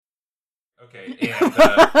Okay, and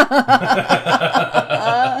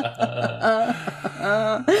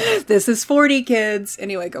This is 40, kids.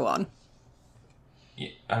 Anyway, go on.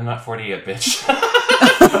 I'm not 40 yet, bitch.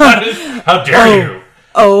 How dare you?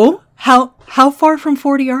 Oh, how far from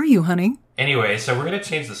 40 are you, honey? Anyway, so we're gonna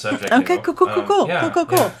change the subject. Okay, cool.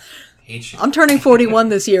 Yeah. Hate you. I'm turning 41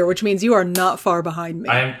 this year, which means you are not far behind me.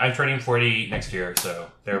 I'm turning 40 next year, so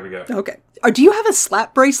there we go. Okay. Do you have a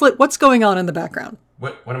slap bracelet? What's going on in the background?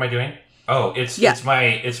 What am I doing? Oh, it's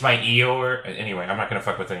my Eeyore. Anyway, I'm not gonna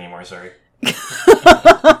fuck with it anymore. Sorry.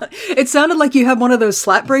 It sounded like you had one of those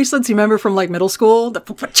slap bracelets you remember from like middle school.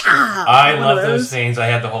 I love those things. I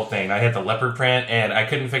had the whole thing. I had the leopard print, and I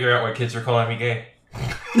couldn't figure out why kids were calling me gay.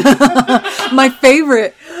 My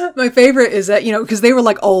favorite is that, because they were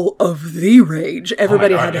like all of the rage.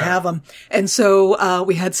 Everybody had to have them. And so,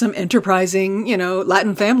 we had some enterprising,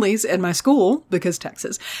 Latin families in my school because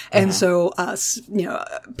Texas. And so,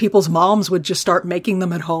 people's moms would just start making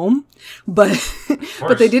them at home, but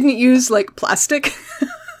they didn't use like plastic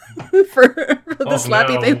for the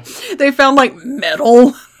slappy. No. They found like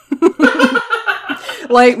metal.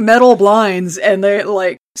 Like metal blinds, and they're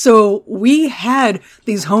like, so we had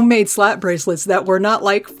these homemade slap bracelets that were not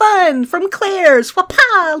like fun from Claire's,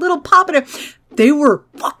 wapa, little pop in it. They were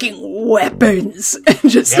fucking weapons.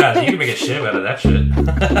 Just you can make a shit out of that shit.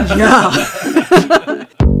 Yeah.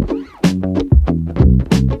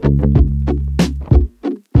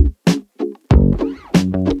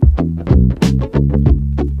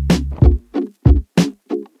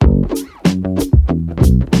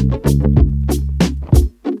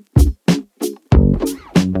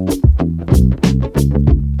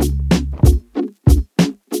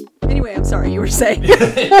 Saying.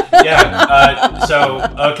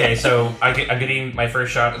 So I'm getting my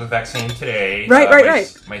first shot of the vaccine today.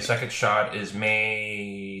 Right. My second shot is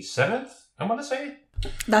May 7th, I want to say.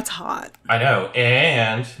 That's hot. I know.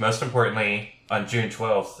 And most importantly, on June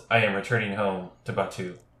 12th, I am returning home to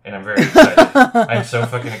Batu. And I'm very excited. I'm so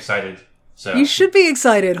fucking excited. So you should be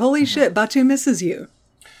excited. Holy shit, Batu misses you.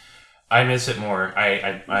 I miss it more.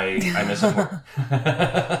 I miss it more.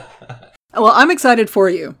 Well, I'm excited for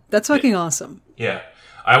you. That's fucking awesome. Yeah.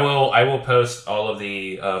 I will post all of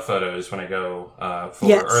the photos when I go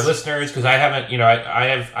for our listeners, because I haven't,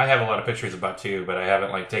 I have a lot of pictures of Batu, but I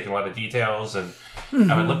haven't like taken a lot of details, and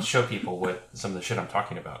I would love to show people what some of the shit I'm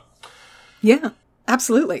talking about. Yeah,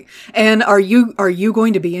 absolutely. And are you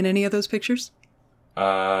going to be in any of those pictures?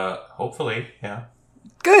 Hopefully, yeah.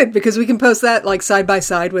 Good, because we can post that like side by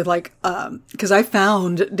side with like, because I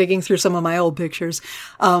found digging through some of my old pictures,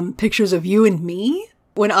 pictures of you and me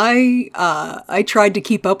when I tried to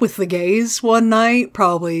keep up with the gays one night,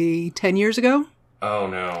 probably 10 years ago. Oh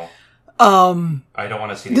no. I don't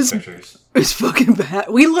want to see these pictures. It's fucking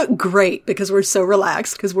bad. We look great because we're so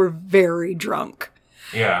relaxed because we're very drunk.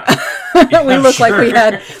 Yeah. We look like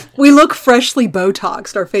we look freshly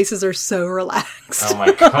Botoxed. Our faces are so relaxed. Oh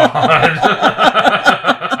my God.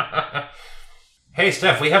 Hey,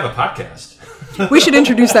 Steph, we have a podcast. We should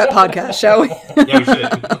introduce that podcast, shall we? Yeah, we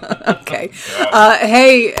should. Okay.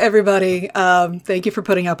 Hey, everybody. Thank you for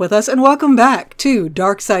putting up with us, and welcome back to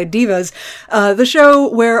Dark Side Divas, the show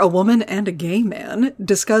where a woman and a gay man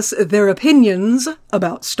discuss their opinions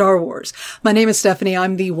about Star Wars. My name is Stephanie.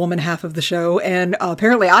 I'm the woman half of the show, and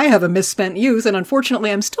apparently I have a misspent youth, and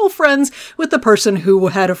unfortunately I'm still friends with the person who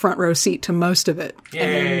had a front row seat to most of it.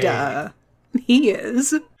 Yay. And he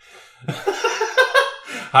is...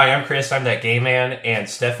 Hi, I'm Chris. I'm that gay man. And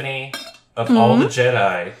Stephanie, of all the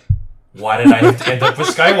Jedi, why did I have to end up with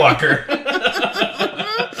Skywalker?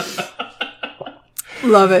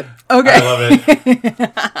 Love it. Okay. I love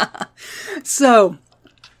it. So,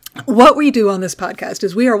 what we do on this podcast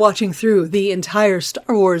is we are watching through the entire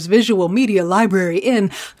Star Wars visual media library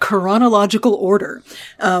in chronological order.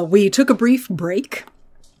 We took a brief break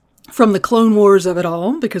from the Clone Wars of it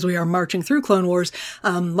all, because we are marching through Clone Wars.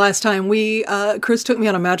 Last time Chris took me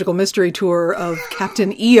on a magical mystery tour of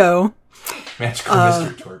Captain EO. Magical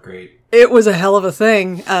mystery tour, great. It was a hell of a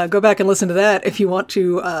thing. Go back and listen to that if you want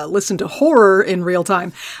to listen to horror in real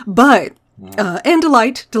time. But, and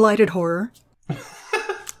delighted horror.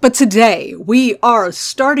 But today, we are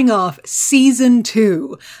starting off season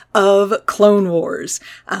 2 of Clone Wars.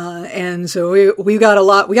 And so we got a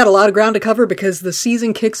lot of ground to cover because the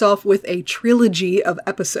season kicks off with a trilogy of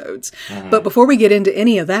episodes. Mm-hmm. But before we get into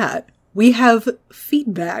any of that, we have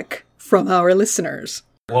feedback from our listeners.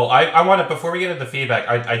 Well, I want to, before we get into the feedback,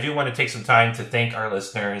 I do want to take some time to thank our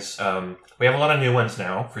listeners. We have a lot of new ones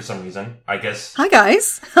now, for some reason, I guess. Hi,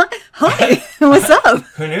 guys. Hi. What's up?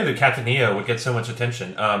 Who knew that Captain EO would get so much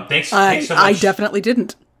attention? Thanks so much. I definitely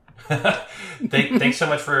didn't. Thanks so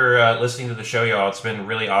much for listening to the show, y'all. It's been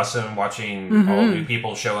really awesome watching all new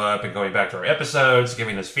people show up and going back to our episodes,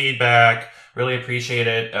 giving us feedback. Really appreciate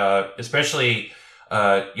it. Especially,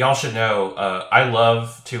 y'all should know, I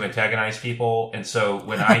love to antagonize people. And so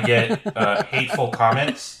when I get hateful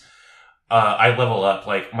comments, I level up.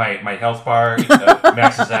 Like my health bar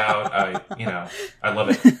maxes out. I love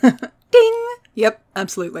it. Ding! Yep,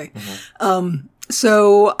 absolutely.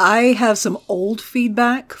 So I have some old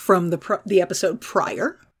feedback from the episode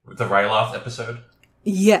prior. The Ryloth episode?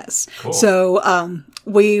 Yes. Cool. So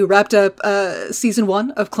we wrapped up season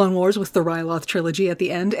 1 of Clone Wars with the Ryloth trilogy at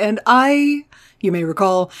the end, and you may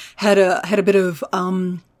recall, had a bit of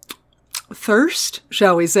thirst,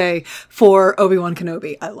 shall we say, for Obi-Wan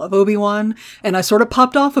Kenobi. I love Obi-Wan, and I sort of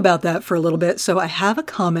popped off about that for a little bit. So I have a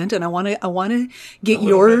comment, and I want to get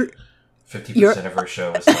your 50% of our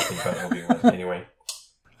show is talking about Obi-Wan anyway.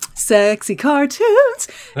 Sexy cartoons.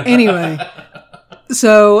 Anyway,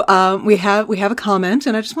 so we have a comment,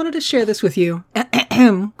 and I just wanted to share this with you.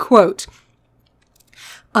 Quote,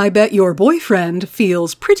 I bet your boyfriend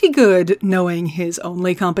feels pretty good knowing his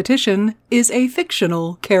only competition is a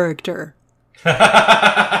fictional character.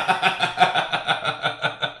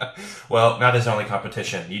 Well, not his only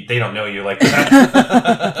competition. They don't know you like that.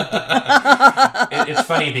 It's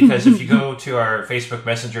funny because if you go to our Facebook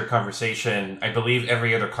Messenger conversation, I believe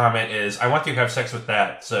every other comment is, I want you to have sex with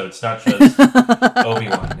that. So it's not just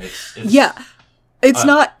Obi-Wan. It's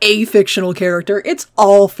not a fictional character. It's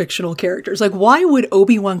all fictional characters. Like, why would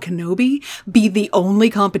Obi-Wan Kenobi be the only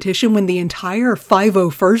competition when the entire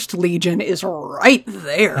 501st Legion is right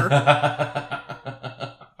there?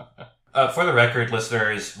 For the record,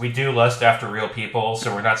 listeners, we do lust after real people,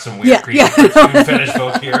 so we're not some weird creepy cartoon fetish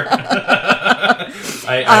folk here.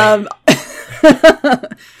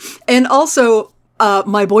 And also,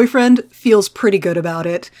 my boyfriend feels pretty good about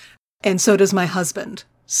it, and so does my husband.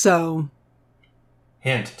 So,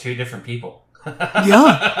 hint: 2 different people.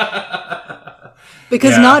 Yeah,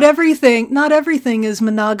 because not everything is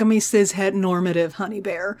monogamy cishet normative, honey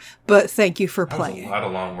bear. But thank you for playing. That was a lot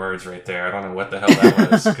of long words right there. I don't know what the hell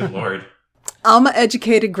that was. Good lord. I'm an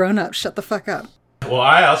educated grown-up. Shut the fuck up. Well,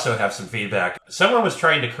 I also have some feedback. Someone was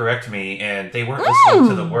trying to correct me, and they weren't listening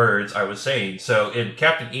to the words I was saying. So in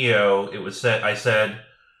Captain EO, I said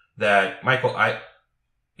that Michael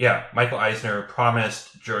Eisner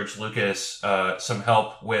promised George Lucas some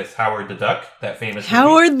help with Howard the Duck, that famous movie.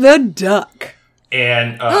 Howard the Duck.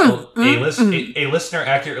 And a listener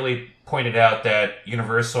accurately pointed out that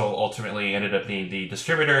Universal ultimately ended up being the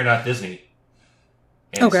distributor, not Disney.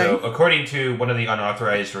 And so, according to one of the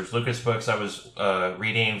unauthorized George Lucas books I was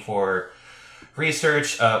reading for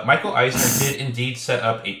research, Michael Eisner did indeed set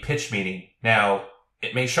up a pitch meeting. Now,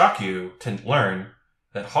 it may shock you to learn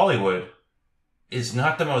that Hollywood is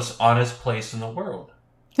not the most honest place in the world.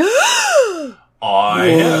 I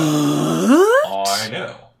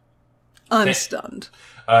know. I'm stunned.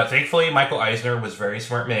 Thankfully, Michael Eisner was a very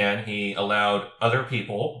smart man. He allowed other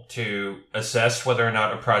people to assess whether or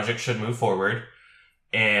not a project should move forward.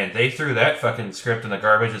 And they threw that fucking script in the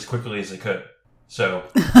garbage as quickly as they could. So,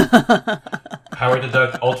 Howard the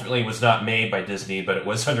Duck ultimately was not made by Disney, but it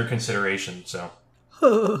was under consideration, so.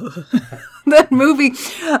 That movie.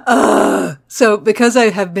 So, because I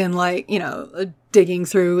have been digging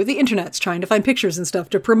through the internets, trying to find pictures and stuff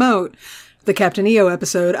to promote the Captain EO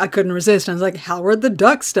episode, I couldn't resist. I was like, Howard the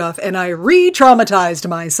Duck stuff, and I re-traumatized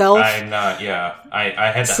myself. I had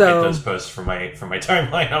to hide those posts from my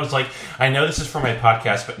timeline. I was like, I know this is for my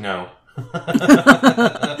podcast, but no.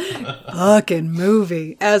 Fucking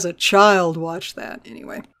movie. As a child, watched that.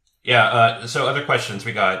 Anyway. Yeah, so other questions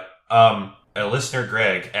we got. A listener,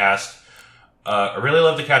 Greg, asked, I really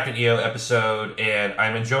love the Captain EO episode, and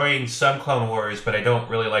I'm enjoying some Clone Wars, but I don't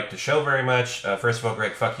really like the show very much. First of all,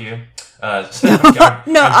 Greg, fuck you.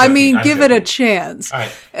 Give it a chance.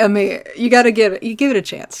 Right. I mean, you give it a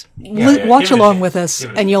chance. Watch along with us,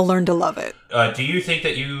 and you'll learn to love it. Do you think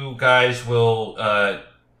that you guys will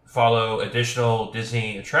follow additional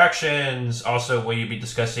Disney attractions? Also, will you be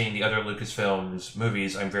discussing the other Lucasfilms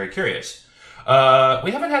movies? I'm very curious.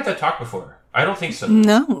 We haven't had that talk before. I don't think so.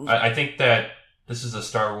 No. I think that this is a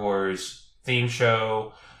Star Wars theme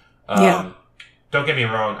show. Yeah. Don't get me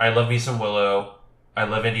wrong. I love me some Willow. I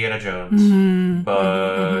love Indiana Jones.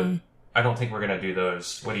 But I don't think we're going to do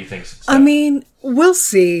those. What do you think, Steph? I mean, we'll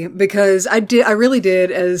see, because I really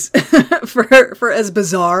did, as for as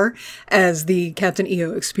bizarre as the Captain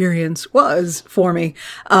EO experience was for me.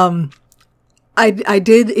 I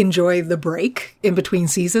did enjoy the break in between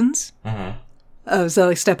seasons. I was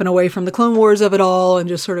like stepping away from the Clone Wars of it all and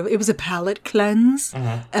just sort of, it was a palate cleanse,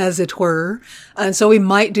 as it were. And so we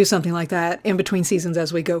might do something like that in between seasons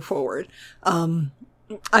as we go forward.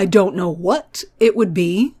 I don't know what it would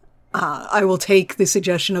be. I will take the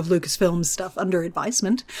suggestion of Lucasfilm stuff under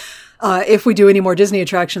advisement. If we do any more Disney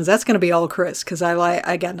attractions, that's going to be all Chris, because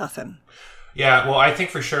I got nothing. Yeah, well, I think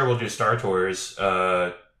for sure we'll do Star Tours,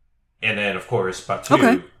 and then, of course, Batuu.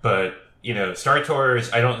 Okay. But, Star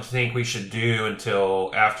Tours, I don't think we should do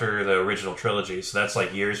until after the original trilogy, so that's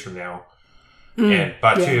like years from now. And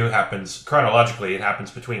Batuu happens, chronologically, it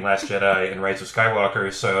happens between Last Jedi and Rise of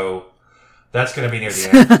Skywalker, so that's going to be near the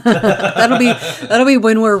end. that'll be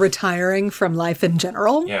when we're retiring from life in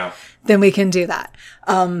general. Yeah. Then we can do that.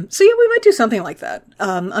 So yeah, we might do something like that.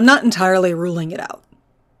 I'm not entirely ruling it out.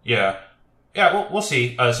 Yeah. Yeah, we'll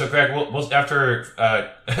see. So, Greg, we'll after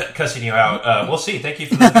cussing you out, we'll see. Thank you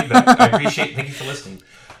for the feedback. Thank you for listening.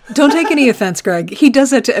 Don't take any offense, Greg. He does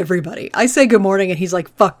that to everybody. I say good morning, and he's like,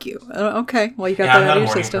 "Fuck you." Okay, well, you got that out of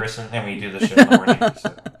your system. I'm not a morning person, and we do this shit in the morning.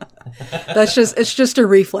 So. It's just a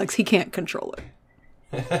reflex. He can't control it.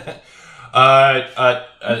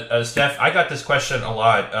 Steph, I got this question a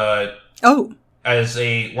lot. As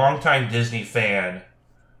a longtime Disney fan,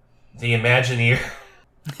 the Imagineer.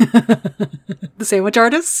 The sandwich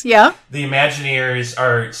artists, yeah. The Imagineers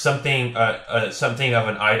are something of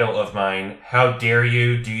an idol of mine. How dare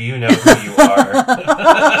you? Do you know who you are?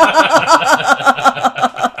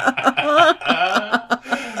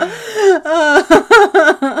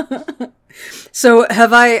 So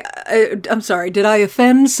have I'm sorry, did I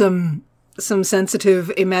offend some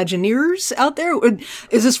sensitive Imagineers out there?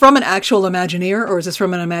 Is this from an actual Imagineer, or is this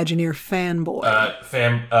from an Imagineer fanboy?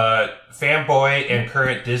 Fanboy and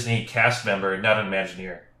current Disney cast member, not an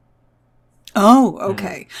Imagineer. Oh,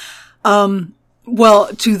 okay. Well,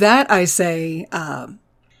 to that I say,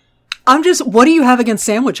 what do you have against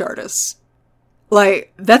sandwich artists?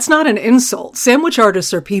 Like, that's not an insult. Sandwich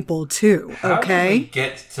artists are people too, okay? How did we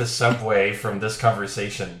get to Subway from this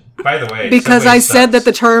conversation? By the way, because Subway I said that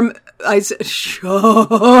the term, I said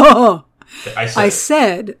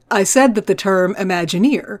that the term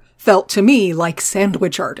Imagineer felt to me like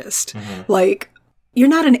sandwich artist. Mm-hmm. Like, you're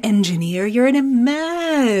not an engineer, you're an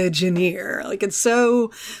Imagineer. Like, it's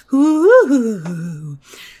so, ooh.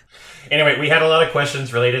 Anyway, we had a lot of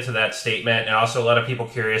questions related to that statement, and also a lot of people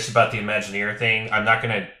curious about the Imagineer thing. I'm not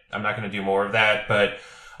gonna do more of that, but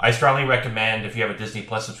I strongly recommend, if you have a Disney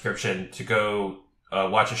Plus subscription, to go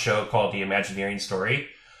watch a show called The Imagineering Story.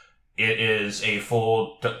 It is a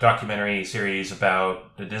full documentary series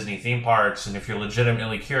about the Disney theme parks, and if you're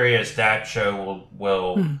legitimately curious, that show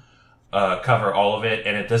will cover all of it,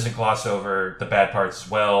 and it doesn't gloss over the bad parts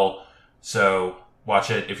as well. So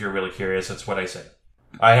watch it if you're really curious. That's what I say.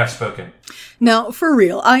 I have spoken. Now, for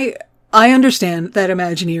real, I understand that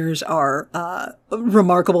Imagineers are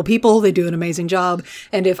remarkable people. They do an amazing job.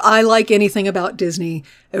 And if I like anything about Disney,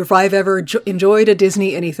 if I've ever enjoyed a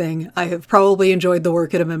Disney anything, I have probably enjoyed the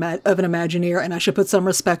work of an Imagineer, and I should put some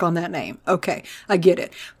respect on that name. Okay, I get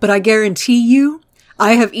it. But I guarantee you,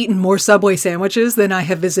 I have eaten more Subway sandwiches than I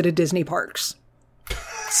have visited Disney parks.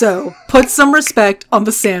 So, put some respect on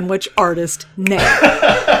the sandwich artist name.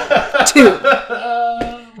 2.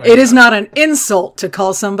 It is not an insult to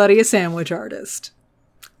call somebody a sandwich artist.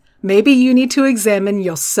 Maybe you need to examine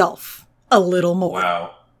yourself a little more.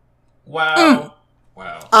 Wow.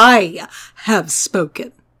 I have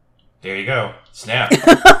spoken. There you go. Snap.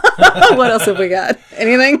 What else have we got?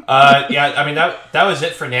 Anything? Yeah, I mean, that was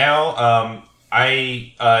it for now.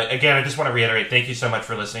 I just want to reiterate, thank you so much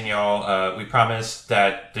for listening, y'all. We promise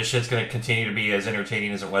that this shit's going to continue to be as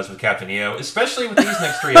entertaining as it was with Captain EO, especially with these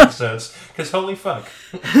next 3 episodes, because holy fuck.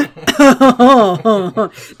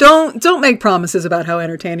 Don't make promises about how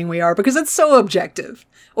entertaining we are, because it's so objective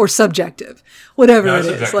or subjective, whatever it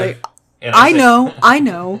is. Like, I know,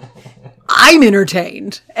 I'm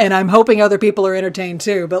entertained, and I'm hoping other people are entertained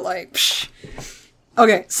too, but like, psh.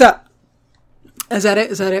 Okay, so. Is that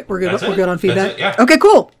it? We're good. We're good on feedback. Yeah. Okay,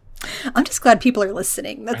 cool. I'm just glad people are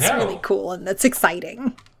listening. That's really cool, and that's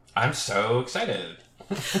exciting. I'm so excited.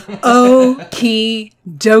 Okie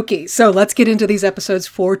dokie. So let's get into these episodes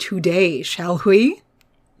for today, shall we?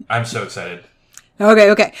 I'm so excited.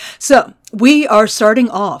 Okay. So we are starting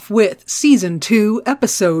off with Season 2,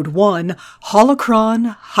 Episode 1,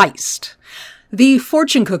 Holocron Heist. The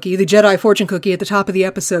fortune cookie, the Jedi fortune cookie at the top of the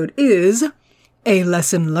episode is a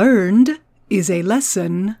lesson learned is a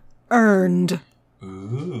lesson earned.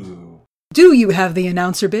 Ooh. Do you have the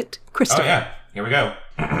announcer bit, Christopher? Oh, yeah. Here we go.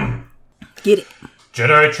 Get it.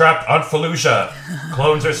 Jedi trapped on Felucia.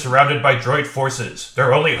 Clones are surrounded by droid forces.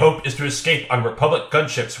 Their only hope is to escape on Republic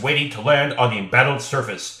gunships waiting to land on the embattled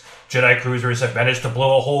surface. Jedi cruisers have managed to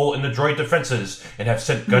blow a hole in the droid defenses and have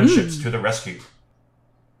sent gunships to the rescue.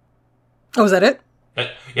 Oh, was that it?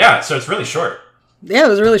 Yeah, so it's really short. Yeah, it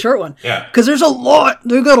was a really short one. Yeah. Because they've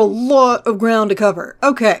got a lot of ground to cover.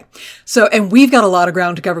 Okay. So, and we've got a lot of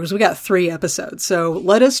ground to cover because we got 3 episodes. So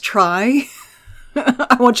let us try.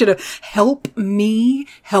 I want you to help me,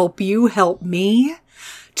 help you, help me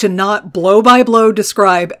to not blow by blow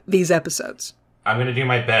describe these episodes. I'm going to do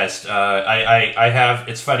my best. I have,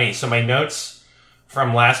 it's funny. So my notes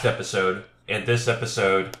from last episode and this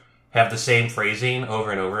episode have the same phrasing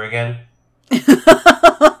over and over again.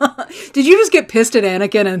 Did you just get pissed at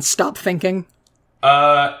Anakin and stop thinking?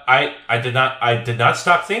 I did not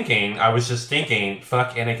stop thinking. I was just thinking,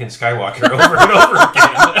 fuck Anakin Skywalker over and over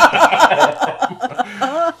again.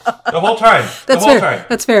 The whole time.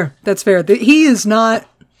 That's fair.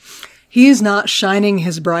 He is not shining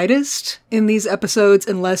his brightest in these episodes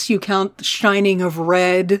unless you count the shining of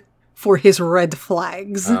red for his red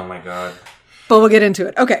flags. Oh my god. But we'll get into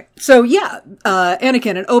it. Okay. So yeah,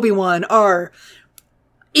 Anakin and Obi-Wan are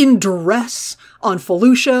in duress on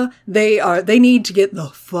Felucia. They need to get the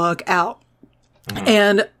fuck out. Mm-hmm.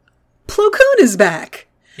 And Plo Koon is back.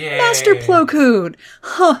 Yay. Master Plo Koon.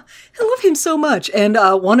 Huh. I love him so much. And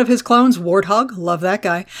one of his clones, Warthog, love that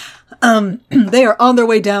guy. They are on their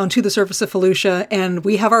way down to the surface of Felucia, and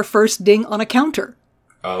we have our first ding on a counter.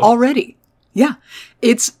 Oh. Already. Yeah.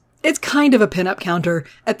 It's kind of a pinup counter.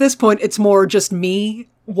 At this point, it's more just me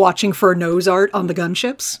watching for nose art on the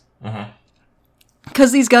gunships. Mm-hmm.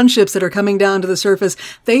 Because these gunships that are coming down to the surface,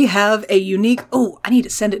 they have a unique... Oh, I need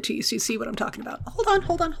to send it to you so you see what I'm talking about.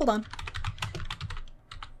 Hold on.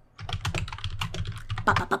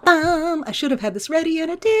 Ba-ba-ba-bum. I should have had this ready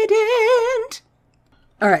and I didn't.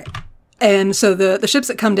 All right. And so the ships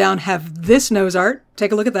that come down have this nose art.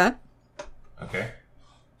 Take a look at that. Okay.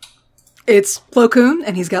 It's Plo Koon,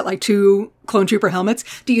 and he's got like 2 clone trooper helmets.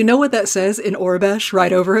 Do you know what that says in Aurebesh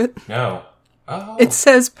right over it? No. Oh. It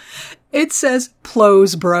says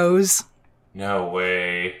Plo's Bros. No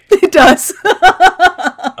way. It does.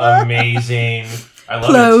 Amazing. I love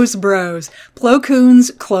Plo's Bros. Plo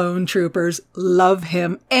Koon's clone troopers love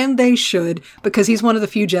him, and they should, because he's one of the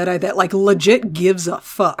few Jedi that like legit gives a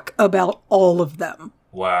fuck about all of them.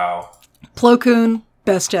 Wow. Plo Koon,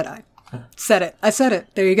 best Jedi. Said it. I said it.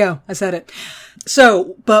 There you go. I said it.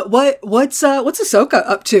 So, but what's Ahsoka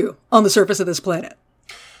up to on the surface of this planet?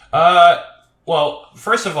 Well,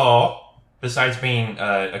 first of all, besides being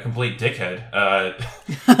a complete dickhead,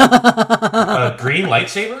 green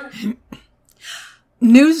lightsaber?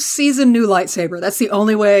 New season, new lightsaber. That's the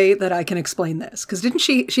only way that I can explain this. Because didn't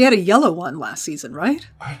she had a yellow one last season, right?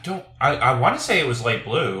 I want to say it was light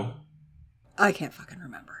blue. I can't fucking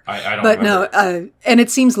remember. I don't but remember. No, and it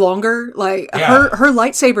seems longer. Like her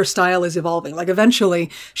lightsaber style is evolving. Like eventually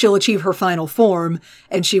she'll achieve her final form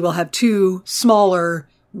and she will have 2 smaller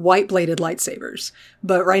white bladed lightsabers.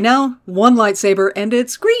 But right now, 1 lightsaber and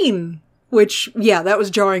it's green, which that was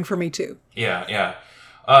jarring for me too. Yeah.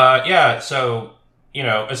 So,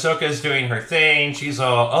 Ahsoka's doing her thing. She's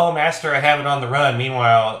all, oh, master, I have it on the run.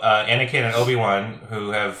 Meanwhile, Anakin and Obi-Wan, who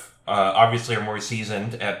have, obviously are more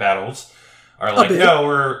seasoned at battles, are like, no,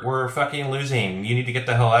 we're fucking losing. You need to get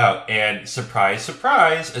the hell out. And surprise,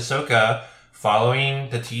 surprise, Ahsoka,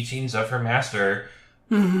 following the teachings of her master,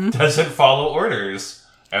 doesn't follow orders.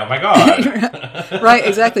 Oh my god. Right,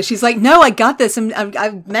 exactly. She's like, no, I got this. And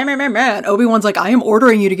Obi-Wan's like, I am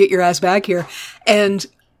ordering you to get your ass back here. And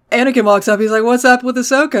Anakin walks up. He's like, what's up with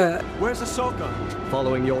Ahsoka? Where's Ahsoka?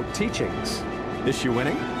 Following your teachings. Is she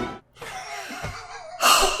winning?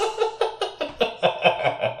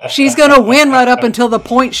 She's gonna win right up until the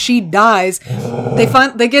point she dies.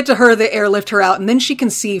 They get to her, they airlift her out, and then she can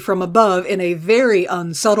see from above in a very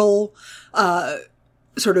unsubtle,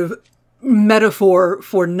 sort of metaphor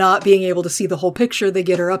for not being able to see the whole picture. They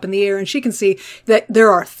get her up in the air and she can see that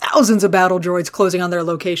there are thousands of battle droids closing on their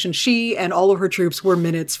location. She and all of her troops were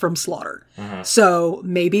minutes from slaughter. Mm-hmm. So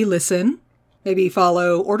maybe listen, maybe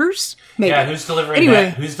follow orders. Maybe. Yeah, who's delivering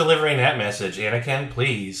that? Who's delivering that message? Anakin,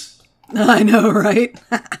 please. I know, right?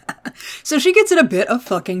 So she gets in a bit of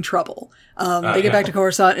fucking trouble. They get back to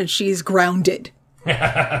Coruscant and she's grounded.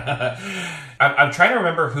 I'm trying to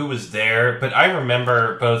remember who was there, but I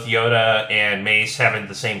remember both Yoda and Mace having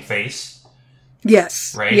the same face.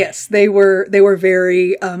 Yes. Right? Yes. They were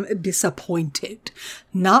very disappointed.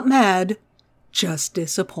 Not mad, just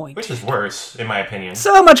disappointed. Which is worse, in my opinion.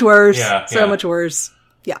 So much worse. Yeah. So much worse.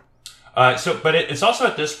 Yeah. But it's also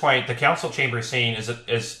at this point, the council chamber scene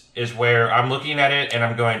is is where I'm looking at it and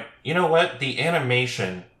I'm going, you know what? The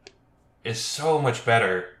animation is so much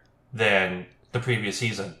better than the previous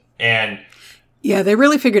season. And yeah, they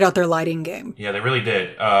really figured out their lighting game. yeah, they really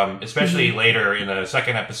did. Especially later in the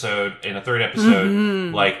second episode, in the third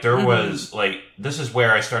episode, like there was like, this is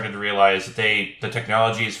where I started to realize that the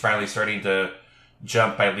technology is finally starting to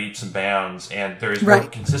jump by leaps and bounds, and there's more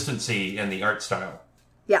consistency in the art style.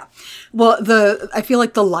 Yeah. Well, I feel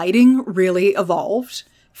like the lighting really evolved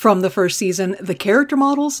from the first season. The character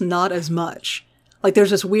models, not as much. Like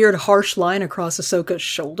there's this weird harsh line across Ahsoka's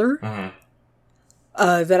shoulder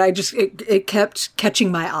that it kept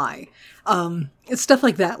catching my eye. It's stuff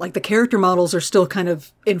like that. Like the character models are still kind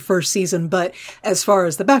of in first season, but as far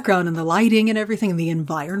as the background and the lighting and everything and the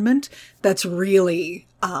environment, that's really,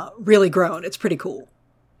 really grown. It's pretty cool.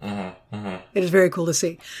 It is very cool to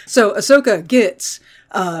see. So Ahsoka gets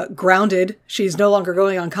grounded. She's no longer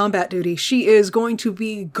going on combat duty. She is going to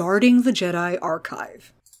be guarding the Jedi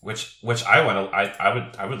Archive. Which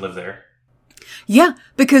I would live there. Yeah,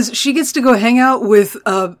 because she gets to go hang out with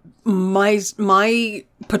my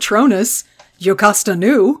Patronus, Jocasta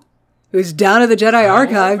Nu, who's down at the Jedi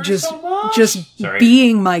Archive, just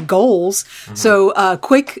being my goals. So,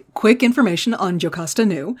 quick information on Jocasta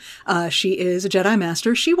Nu. She is a Jedi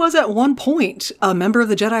Master. She was at one point a member of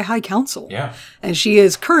the Jedi High Council. Yeah. And she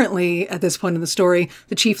is currently, at this point in the story,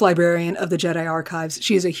 the chief librarian of the Jedi Archives.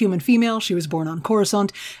 She is a human female. She was born on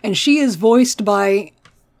Coruscant, and she is voiced by...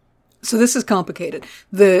 So this is complicated.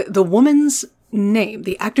 The woman's name,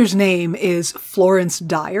 the actor's name is Florence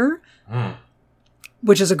Dyer,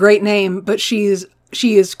 which is a great name, but she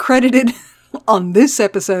is credited on this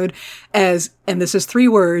episode as, and this is 3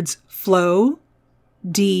 words, Flo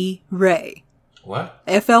D. Ray. What?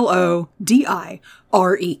 Flodire.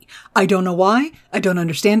 I don't know why. I don't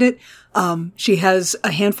understand it. She has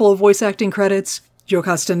a handful of voice acting credits.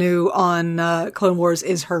 Jocasta Nu on Clone Wars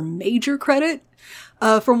is her major credit.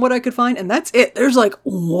 From what I could find, and that's it. There's like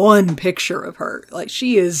one picture of her. Like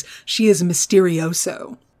she is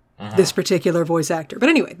Mysterioso, this particular voice actor. But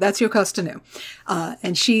anyway, that's Jocasta Nu.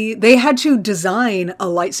 And they had to design a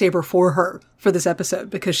lightsaber for her for this episode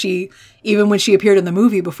because even when she appeared in the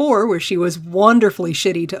movie before, where she was wonderfully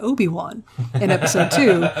shitty to Obi-Wan in episode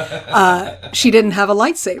 2, she didn't have a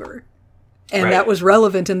lightsaber. And that was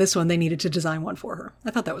relevant in this one. They needed to design one for her. I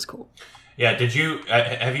thought that was cool. Yeah, did you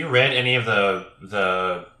have you read any of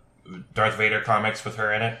the Darth Vader comics with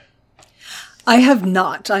her in it? I have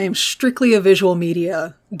not. I am strictly a visual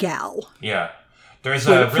media gal. Yeah, there's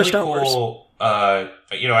a really cool. I'm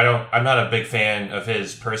not a big fan of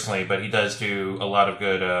his personally, but he does do a lot of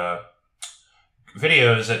good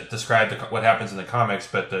videos that describe what happens in the comics.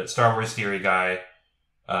 But the Star Wars Theory guy,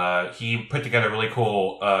 he put together a really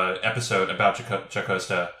cool episode about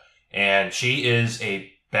Jocasta, and she is a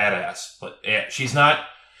badass. But she's not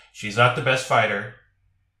the best fighter.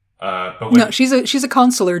 But she's a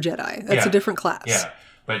consular Jedi. That's a different class. Yeah,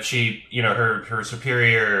 but she, her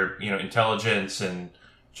superior, intelligence and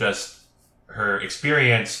just her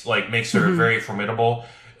experience, makes her very formidable.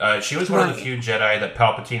 She was one of the few Jedi that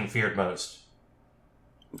Palpatine feared most.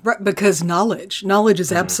 Right, because knowledge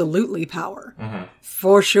is absolutely power,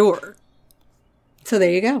 for sure. So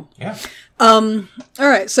there you go. Yeah. All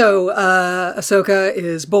right. So Ahsoka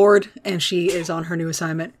is bored, and she is on her new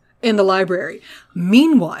assignment in the library.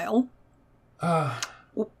 Meanwhile,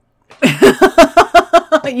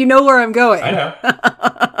 you know where I'm going. I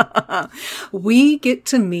know. We get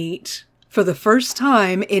to meet for the first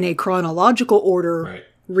time in a chronological order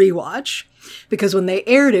rewatch. Because when they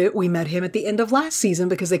aired it, we met him at the end of last season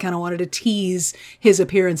because they kind of wanted to tease his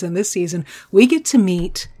appearance in this season. We get to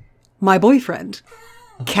meet my boyfriend,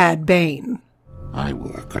 Cad Bane. I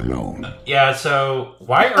work alone. Yeah, so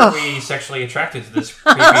why are we sexually attracted to this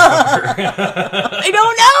creepy fucker? I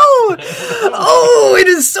don't know! Oh, it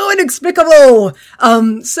is so inexplicable!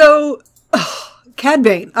 Cad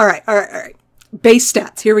Bane. All right. Base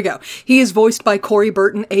stats. Here we go. He is voiced by Corey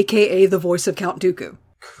Burton, a.k.a. the voice of Count Dooku.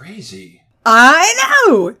 Crazy. I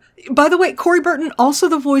know! By the way, Corey Burton, also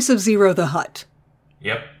the voice of Zero the Hutt.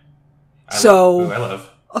 Yep. I love.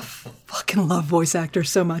 I fucking love voice actors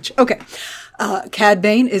so much. Okay. Cad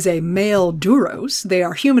Bane is a male Duros. They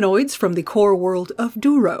are humanoids from the core world of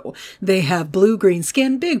Duro. They have blue-green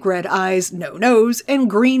skin, big red eyes, no nose, and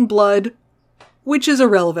green blood, which is a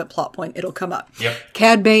relevant plot point. It'll come up. Yep.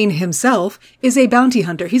 Cad Bane himself is a bounty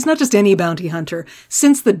hunter. He's not just any bounty hunter.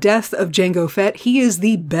 Since the death of Jango Fett, he is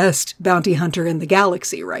the best bounty hunter in the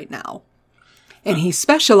galaxy right now. And he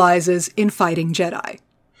specializes in fighting Jedi.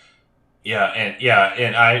 Yeah,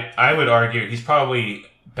 and I would argue he's probably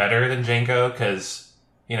better than Jango because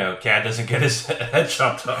Cad doesn't get his head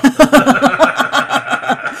chopped off.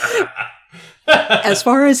 As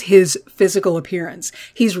far as his physical appearance,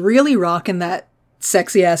 he's really rocking that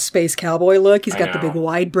sexy ass space cowboy look. He's got the big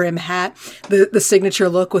wide brim hat, the signature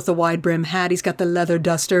look with the wide brim hat. He's got the leather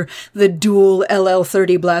duster, the dual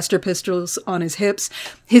LL-30 blaster pistols on his hips.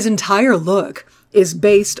 His entire look is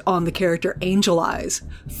based on the character Angel Eyes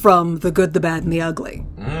from The Good, the Bad, and the Ugly.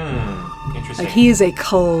 Interesting. Like, he is a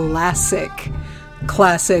classic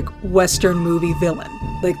Western movie villain.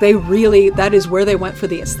 Like, that is where they went for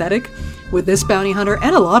the aesthetic with this bounty hunter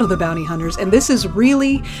and a lot of the bounty hunters. And this is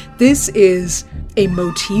a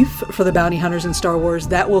motif for the bounty hunters in Star Wars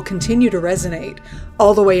that will continue to resonate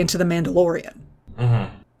all the way into The Mandalorian.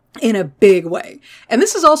 Mm-hmm. In a big way. And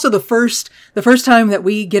this is also the first time that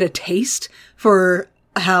we get a taste for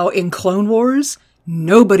how in Clone Wars,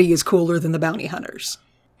 nobody is cooler than the bounty hunters.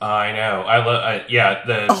 I know. I love.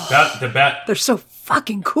 They're so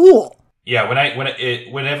fucking cool. Yeah.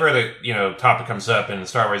 Whenever the topic comes up in the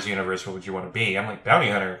Star Wars universe, what would you want to be? I'm like bounty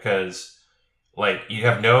hunter because you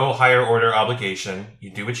have no higher order obligation. You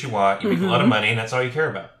do what you want. You make a lot of money, and that's all you care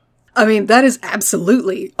about. I mean, that is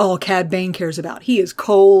absolutely all Cad Bane cares about. He is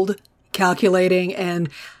cold, calculating, and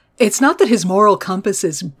it's not that his moral compass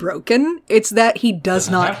is broken. It's that he does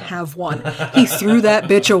not have one. He threw that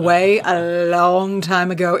bitch away a long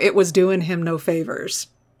time ago. It was doing him no favors.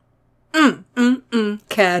 Cad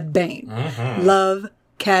Bane. Mm-hmm. Love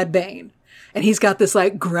Cad Bane. And he's got this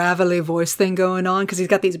gravelly voice thing going on because he's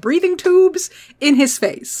got these breathing tubes in his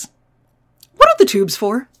face. What are the tubes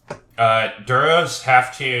for? Duros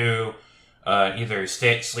have to either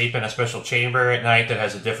sleep in a special chamber at night that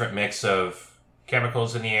has a different mix of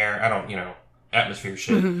chemicals in the air. Atmosphere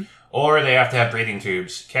shit. Mm-hmm. Or they have to have breathing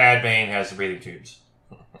tubes. Cad Bane has the breathing tubes.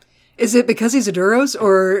 Is it because he's a Duros,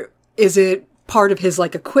 or is it part of his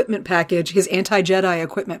equipment package, his anti-Jedi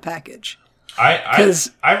equipment package?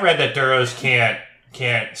 I read that Duros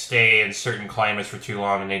can't stay in certain climates for too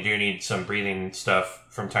long, and they do need some breathing stuff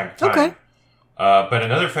from time to time. Okay. But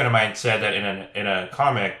another friend of mine said that in a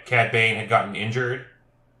comic, Cad Bane had gotten injured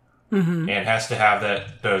and has to have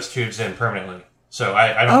those tubes in permanently. So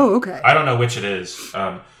I don't know which it is.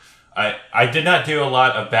 I did not do a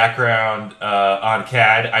lot of background on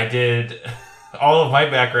Cad. I did all of my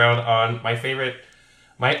background on my favorite.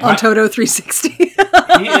 On Todo 360.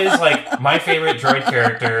 He is my favorite droid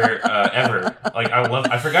character ever.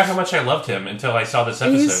 I forgot how much I loved him until I saw this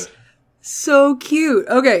episode. He's so cute.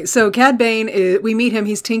 Okay, so Cad Bane, we meet him.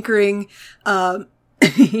 He's tinkering.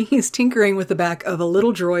 He's tinkering with the back of a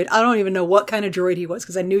little droid. I don't even know what kind of droid he was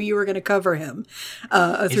because I knew you were going to cover him.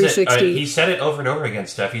 A 360. He said it over and over again,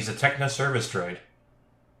 Steph. He's a techno service droid.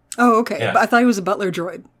 Oh, okay. Yeah. But I thought he was a butler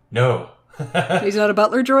droid. No. He's not a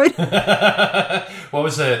butler droid? What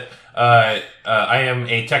was it? I am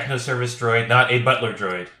a techno service droid, not a butler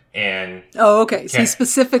droid. And okay. So he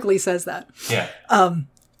specifically says that. Yeah.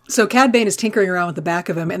 So Cad Bane is tinkering around with the back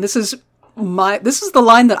of him, and this is the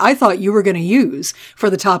line that I thought you were going to use for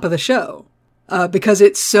the top of the show, because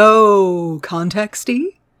it's so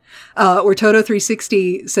contexty. Where Todo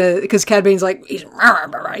 360 says, because Cad Bane's he's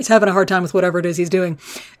having a hard time with whatever it is he's doing,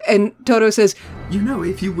 and Todo says,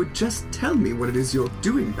 if you would just tell me what it is you're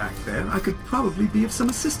doing back there, I could probably be of some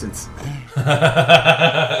assistance.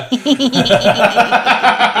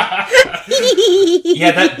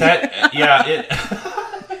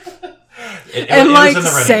 It was in the running.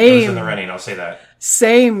 It was in the running, I'll say that.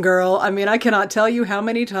 Same, girl. I mean, I cannot tell you how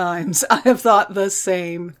many times I have thought the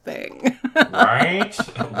same thing. Right?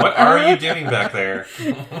 What are you doing back there?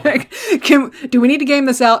 Do we need to game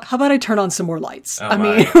this out? How about I turn on some more lights?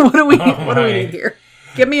 What do we need here?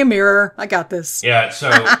 Give me a mirror. I got this. Yeah,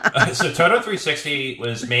 so Todo 360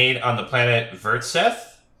 was made on the planet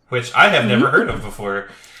Vertseth, which I have never heard of before.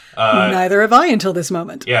 Neither have I until this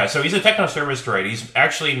moment. Yeah, so he's a techno service droid. He's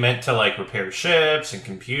actually meant to repair ships and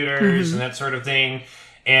computers and that sort of thing.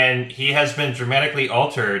 And he has been dramatically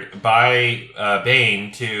altered by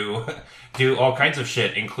Bane to do all kinds of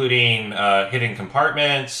shit, including hidden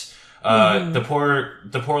compartments. The poor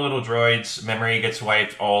little droid's memory gets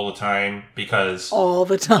wiped all the time because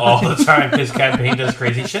Cad Bane does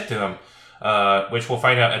crazy shit to him, which we'll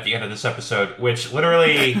find out at the end of this episode. Which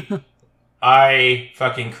literally. I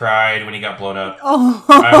fucking cried when he got blown up.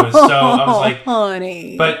 I was like,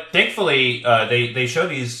 honey. But thankfully, they show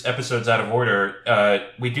these episodes out of order.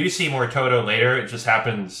 We do see more Todo later. It just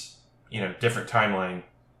happens, different timeline.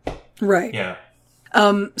 Right. Yeah.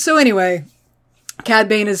 So anyway, Cad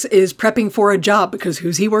Bane is prepping for a job because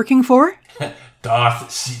who's he working for? Darth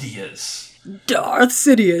Sidious. Darth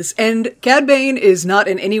Sidious. And Cad Bane is not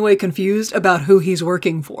in any way confused about who he's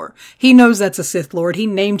working for. He knows that's a Sith Lord. He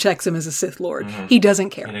name checks him as a Sith Lord. Mm-hmm. He doesn't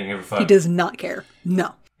care. He didn't give a fuck. He does not care.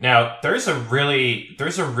 No. Now, there's a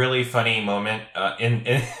really funny moment in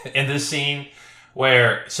this scene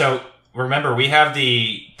where, so remember, we have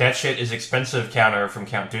the that shit is expensive counter from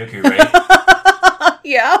Count Dooku, right?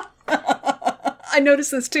 Yeah. I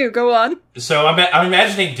noticed this too. Go on. So I'm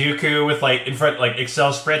imagining Dooku with like in front like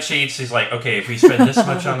Excel spreadsheets. He's like, okay, if we spend this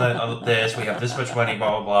much on this, we have this much money,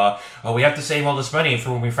 blah blah blah. Oh, we have to save all this money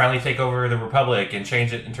for when we finally take over the Republic and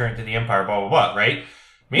change it and turn it to the Empire, blah blah blah. Right?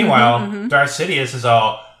 Meanwhile, Darth Sidious is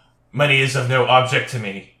all, money is of no object to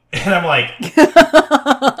me, and I'm like,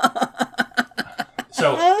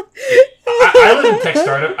 so I live in tech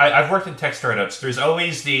startup. I've worked in tech startups. There's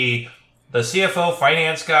always the CFO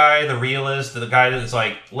finance guy, the realist, the guy that's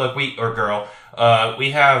like, look, we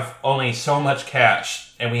have only so much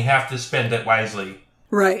cash and we have to spend it wisely.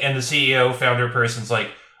 Right. And the CEO founder person's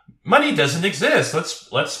like, money doesn't exist.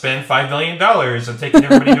 Let's spend $5 million on taking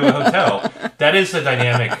everybody to a hotel. That is the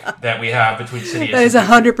dynamic that we have between Sidious. That is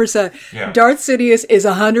 100%. Yeah. Darth Sidious is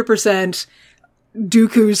 100%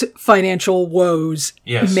 Dooku's financial woes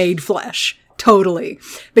made flesh. Totally.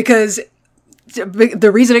 Because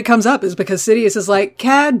the reason it comes up is because Sidious is like,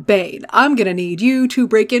 Cad Bane, I'm gonna need you to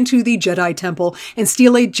break into the Jedi Temple and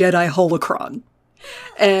steal a Jedi holocron.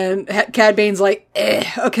 And Cad Bane's like,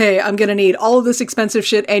 okay, I'm gonna need all of this expensive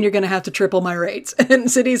shit and you're gonna have to triple my rates. And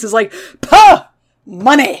Sidious is like, Puh!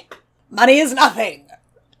 Money! Money is nothing!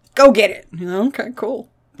 Go get it. Okay, cool.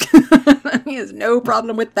 He has no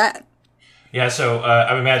problem with that. Yeah, so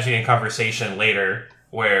I'm imagining a conversation later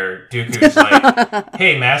where Dooku's like,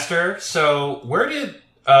 hey, Master, so where did...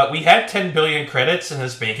 we had 10 billion credits in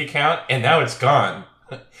this bank account, and now it's gone.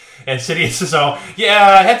 And Sidious is all,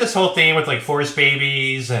 yeah, I had this whole thing with, like, Force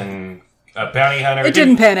babies and a bounty hunter. It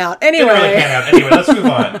didn't pan out. Anyway. Didn't really pan out. Anyway, let's move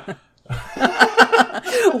on.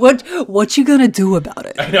 What you gonna do about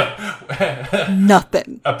it? I know.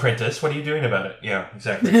 Nothing. Apprentice, what are you doing about it? Yeah,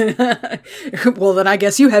 exactly. Well, then I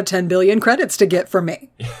guess you have 10 billion credits to get from me.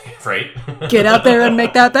 Right. Get out there and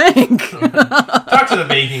make that bank. Talk to the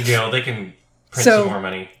banking guild. They can print some more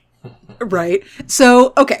money. Right.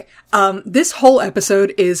 So, okay. This whole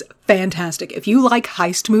episode is fantastic. If you like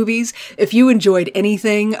heist movies, if you enjoyed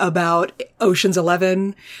anything about Ocean's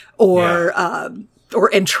 11 or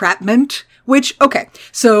Entrapment, which, okay,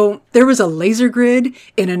 so there was a laser grid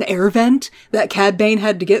in an air vent that Cad Bane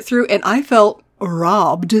had to get through, and I felt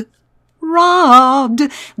robbed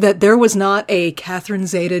that there was not a Catherine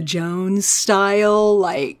Zeta-Jones style,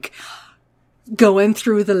 like, going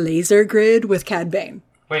through the laser grid with Cad Bane.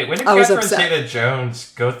 Wait, when did Catherine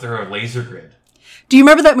Zeta-Jones go through a laser grid? Do you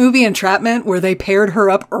remember that movie Entrapment where they paired her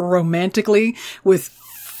up romantically with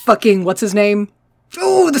fucking, what's his name?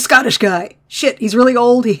 Oh, the Scottish guy. Shit, he's really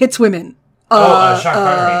old. He hits women. Sean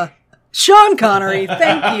Connery. Sean Connery,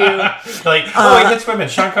 thank you. Like, he hits women.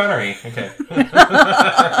 Sean Connery. Okay.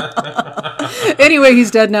 Anyway,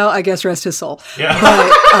 he's dead now. I guess rest his soul. Yeah.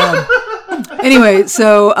 But, anyway,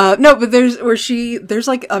 so, no, but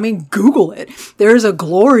Google it. There's a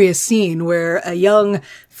glorious scene where a young,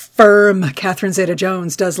 firm Catherine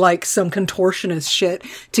Zeta-Jones does like some contortionist shit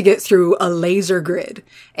to get through a laser grid.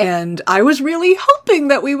 And I was really hoping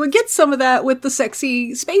that we would get some of that with the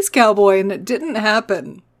sexy space cowboy, and it didn't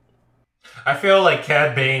happen. I feel like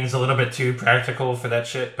Cad Bane's a little bit too practical for that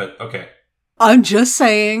shit, but okay. I'm just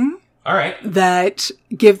saying. All right. That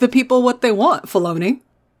give the people what they want, Filoni.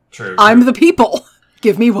 True. I'm the people.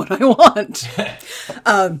 Give me what I want.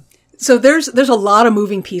 So there's a lot of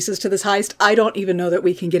moving pieces to this heist. I don't even know that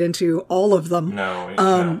we can get into all of them.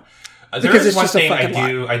 No. There is one thing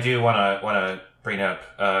I do want to bring up.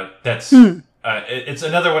 That's it's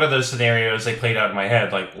another one of those scenarios they played out in my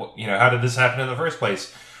head. Like, how did this happen in the first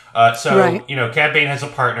place? Cad Bane has a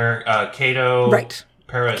partner, Cato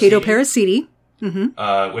Parasiti. Cato Parasiti.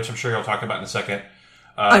 Mm-hmm. Which I'm sure you'll talk about in a second.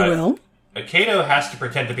 I will. Cato has to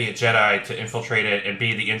pretend to be a Jedi to infiltrate it and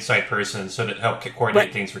be the inside person so that help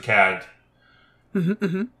coordinate things for Cad. Mm-hmm,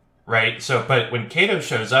 mm-hmm. Right? So, but when Cato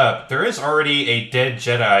shows up, there is already a dead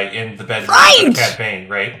Jedi in the bedroom of Cad Bane,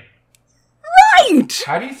 right? Right!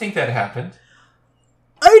 How do you think that happened?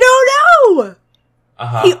 I don't know!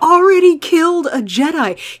 Uh-huh. He already killed a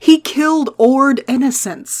Jedi. He killed Ord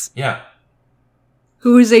Innocence. Yeah.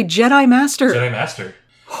 Who is a Jedi Master. Jedi Master.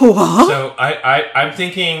 What? So I'm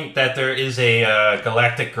thinking that there is a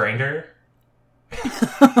galactic grinder.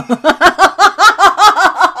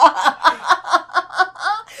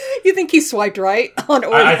 You think he swiped right on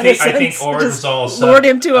Ord? I think Ord was all lured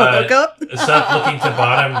him to a hookup. Sup looking to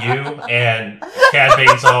bottom you, and Cad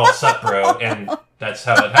Bane's all sup bro, and that's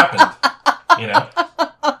how it happened. You know.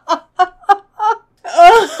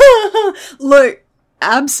 Look,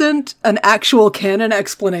 absent an actual canon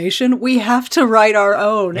explanation, we have to write our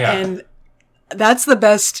own, and that's the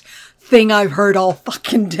best thing I've heard all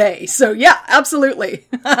fucking day. So yeah, absolutely.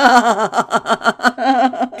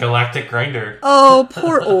 Galactic grinder. Oh,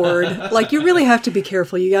 poor Ord. Like, you really have to be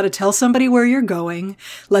careful. You gotta tell somebody where you're going,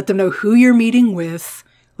 let them know who you're meeting with.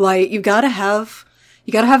 Like, you gotta have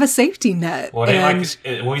a safety net. Well, he's a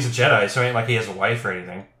Jedi, so it ain't like he has a wife or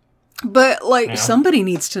anything. But, like, somebody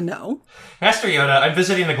needs to know. Master Yoda, I'm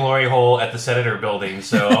visiting the glory hole at the Senator building,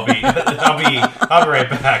 so I'll be right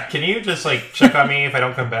back. Can you just, like, check on me if I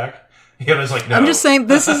don't come back? Yoda's like, no. I'm just saying,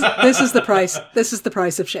 this is the price. This is the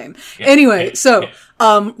price of shame. Yeah, anyway,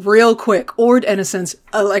 real quick, Ord Innocence,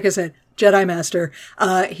 like I said, Jedi Master.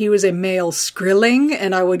 He was a male Skrilling,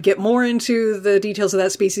 and I would get more into the details of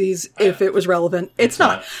that species if it was relevant. It's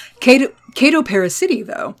not. Cato Parasiti,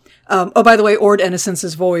 though. By the way, Ord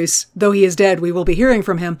Innocence's voice, though he is dead, we will be hearing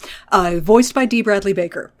from him, voiced by D. Bradley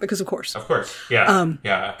Baker, because of course. Of course, yeah.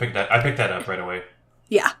 I picked that up right away.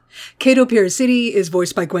 Yeah. Cato Parasiti is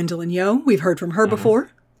voiced by Gwendolyn Yo. We've heard from her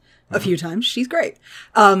before a few times. She's great.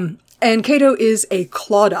 And Cato is a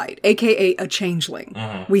Claudite, aka a changeling.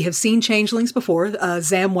 We have seen changelings before.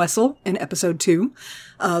 Zam Wessel in episode 2,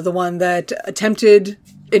 the one that attempted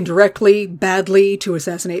indirectly, badly to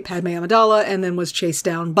assassinate Padme Amidala and then was chased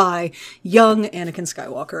down by young Anakin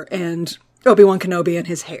Skywalker and Obi-Wan Kenobi and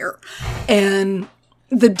his hair. And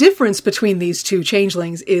the difference between these two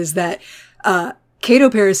changelings is that Cato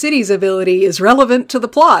Parasiti's ability is relevant to the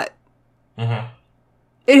plot.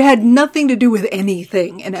 It had nothing to do with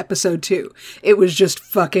anything in episode 2. It was just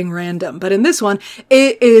fucking random. But in this one,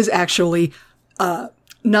 it is actually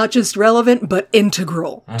not just relevant, but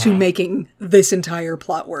integral to making this entire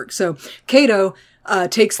plot work. So Cato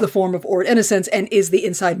takes the form of Ord Innocence and is the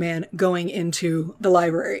inside man going into the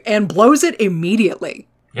library and blows it immediately.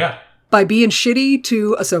 Yeah. By being shitty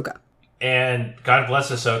to Ahsoka. And God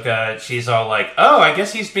bless Ahsoka, she's all like, oh, I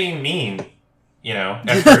guess he's being mean. You know,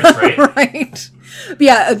 at first, right? Right.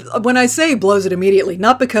 Yeah, when I say blows it immediately,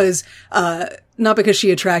 not because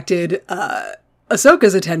she attracted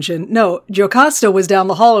Ahsoka's attention. No, Jocasta was down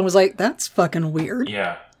the hall and was like, that's fucking weird.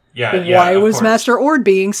 Yeah. Why was course. Master Ord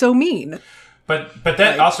being so mean? But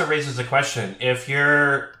that also raises the question, if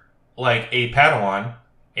you're like a Padawan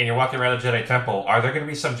and you're walking around the Jedi Temple, are there going to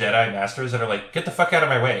be some Jedi Masters that are like, get the fuck out of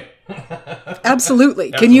my way?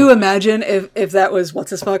 Absolutely. Can you imagine if that was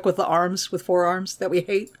what's his fuck with the arms, with 4 arms that we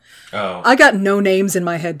hate? Oh. I got no names in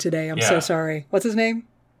my head today. I'm so sorry. What's his name?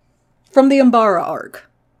 From the Umbara arc.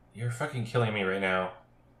 You're fucking killing me right now.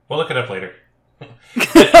 We'll look it up later.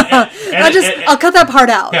 I'll cut that part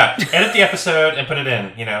out. Yeah, edit the episode and put it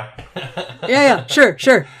in, you know? Yeah,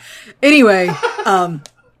 sure. Anyway,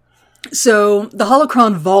 so the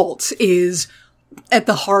Holocron Vault is at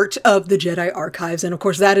the heart of the Jedi archives, and of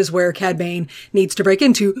course that is where Cad Bane needs to break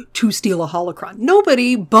into to steal a holocron.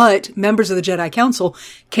 Nobody but members of the Jedi Council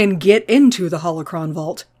can get into the Holocron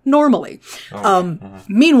Vault normally.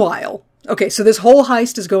 Meanwhile, okay, so this whole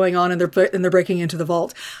heist is going on and they're breaking into the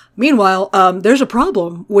vault. Meanwhile, there's a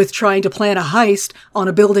problem with trying to plan a heist on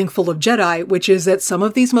a building full of Jedi, which is that some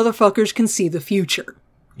of these motherfuckers can see the future.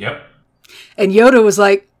 Yep. And Yoda was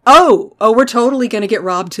like, oh, we're totally gonna get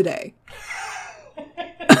robbed today.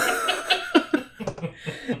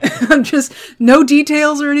 Just no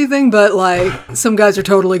details or anything, but like some guys are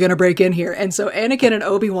totally going to break in here. And so Anakin and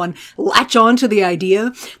Obi-Wan latch on to the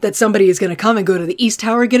idea that somebody is going to come and go to the East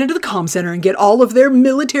Tower, get into the comm center and get all of their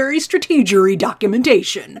military strategery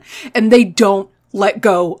documentation. And they don't let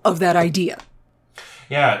go of that idea.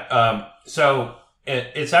 Yeah. So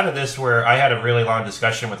it's out of this where I had a really long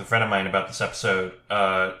discussion with a friend of mine about this episode.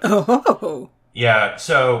 Yeah.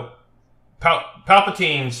 So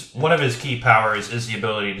Palpatine's, one of his key powers is the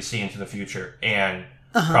ability to see into the future and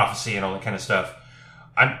prophecy and all that kind of stuff.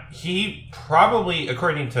 He probably,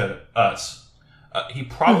 according to us, he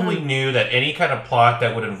probably knew that any kind of plot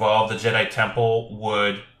that would involve the Jedi Temple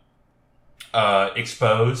would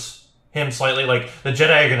expose him slightly. Like, the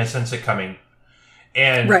Jedi are going to sense it coming.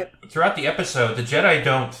 And throughout the episode, the Jedi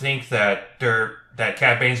don't think that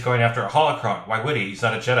Cad Bane's going after a holocron. Why would he? He's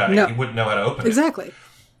not a Jedi. No. He wouldn't know how to open it.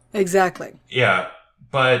 Exactly. Yeah,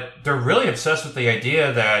 but they're really obsessed with the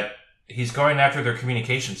idea that he's going after their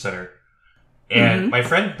communication center. And my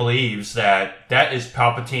friend believes that is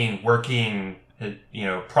Palpatine working,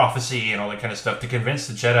 prophecy and all that kind of stuff to convince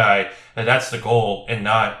the Jedi that that's the goal and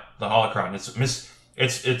not the holocron. It's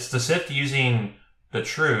It's the Sith using the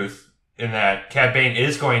truth in that Cad Bane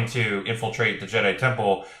is going to infiltrate the Jedi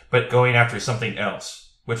Temple, but going after something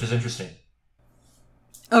else, which is interesting.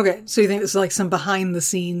 Okay, so you think this is like some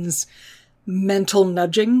behind-the-scenes mental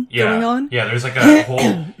nudging going on? Yeah, there's like a whole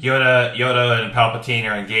Yoda and Palpatine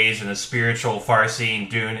are engaged in a spiritual, far-seeing,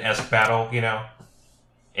 Dune-esque battle, you know?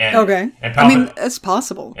 And, okay. And I mean, it's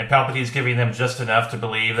possible. And Palpatine's giving them just enough to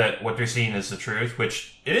believe that what they're seeing is the truth,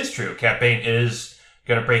 which it is true. Cad Bane is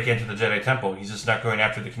going to break into the Jedi Temple. He's just not going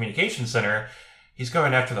after the communication center. He's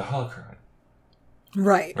going after the holocron.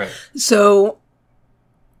 Right. So,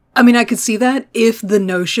 I mean, I could see that if the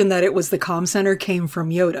notion that it was the comm center came from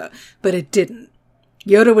Yoda, but it didn't.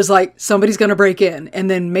 Yoda was like, somebody's going to break in. And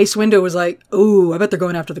then Mace Windu was like, ooh, I bet they're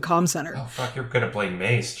going after the comm center. Oh, fuck, you're going to blame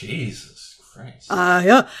Mace. Jesus.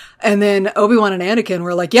 Yeah. And then Obi-Wan and Anakin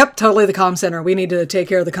were like, yep, totally the comm center. We need to take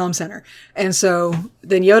care of the comm center. And so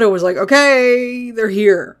then Yoda was like, okay, they're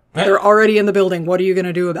here. They're already in the building. What are you going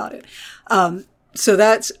to do about it? So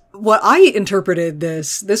that's what I interpreted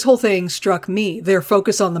this whole thing struck me. Their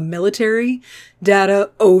focus on the military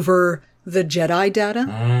data over the Jedi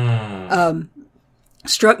data,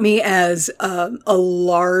 struck me as, a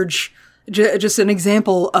large, just an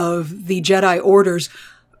example of the Jedi Order's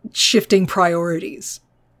shifting priorities.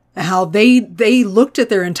 How they looked at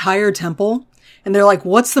their entire temple and they're like,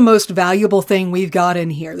 what's the most valuable thing we've got in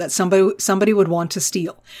here that somebody would want to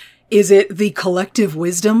steal? Is it the collective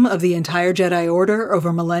wisdom of the entire Jedi Order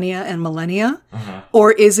over millennia and millennia?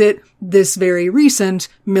 Or is it this very recent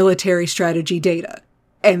military strategy data?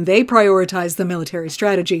 And they prioritize the military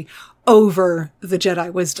strategy over the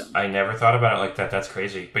Jedi wisdom. I never thought about it like that. That's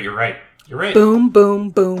crazy. But you're right. Boom, boom,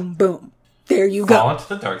 boom, boom. There you go. Fall into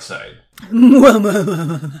the dark side.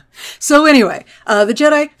 So anyway, the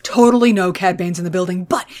Jedi totally know Cad Bane's in the building,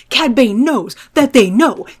 but Cad Bane knows that they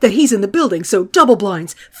know that he's in the building, so double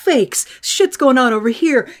blinds, fakes, shit's going on over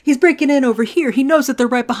here, he's breaking in over here, he knows that they're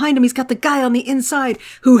right behind him, he's got the guy on the inside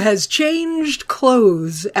who has changed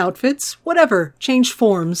clothes, outfits, whatever, changed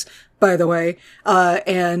forms, by the way,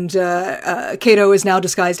 and Cato is now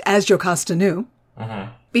disguised as Jocasta Nu.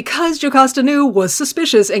 Because Jocasta Nu was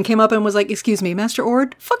suspicious and came up and was like, excuse me, Master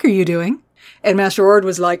Ord, fuck are you doing? And Master Ord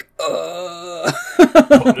was like,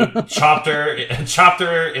 chopped her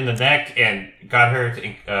in the neck and got her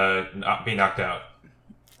to not be knocked out.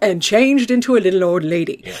 And changed into a little old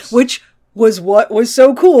lady. Yes. Which was what was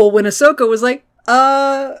so cool when Ahsoka was like,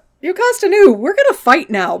 Jocasta Nu, we're gonna fight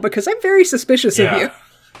now because I'm very suspicious of you.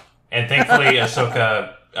 And thankfully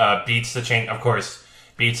Ahsoka beats the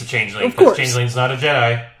Changeling, because Changeling's not a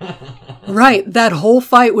Jedi. Right. That whole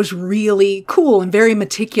fight was really cool and very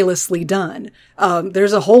meticulously done.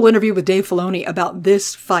 There's a whole interview with Dave Filoni about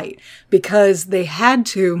this fight because they had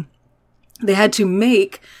to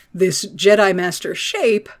make this Jedi Master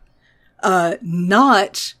shape,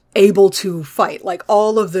 not able to fight. Like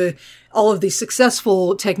all of the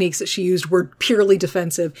successful techniques that she used were purely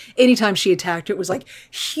defensive. Anytime she attacked, it was like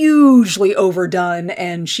hugely overdone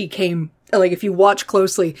and she came, like, if you watch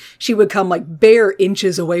closely, she would come like bare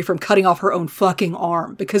inches away from cutting off her own fucking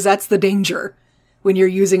arm, because that's the danger when you're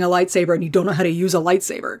using a lightsaber and you don't know how to use a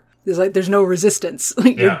lightsaber. There's no resistance.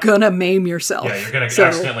 Like, you're gonna maim yourself. Yeah, you're gonna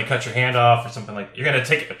accidentally cut your hand off or something like. You're gonna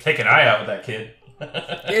take an eye out with that kid.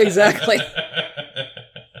 Exactly.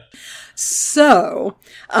 So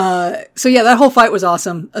yeah, that whole fight was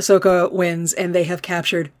awesome. Ahsoka wins, and they have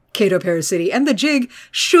captured Cato Parasiti, and the jig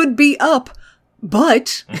should be up,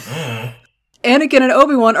 but. Anakin and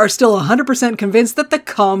Obi-Wan are still 100% convinced that the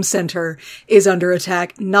comm center is under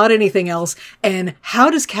attack, not anything else. And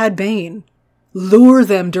how does Cad Bane lure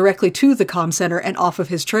them directly to the comm center and off of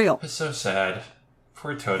his trail? It's so sad.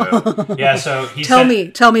 Poor Toto. Yeah, so he Tell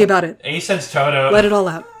me about it. He sends Toto. Let it all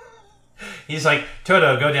out. He's like,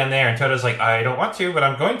 Toto, go down there. And Toto's like, I don't want to, but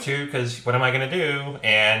I'm going to, because what am I going to do?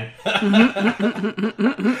 And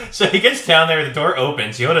so he gets down there, the door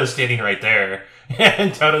opens, Yoda's standing right there.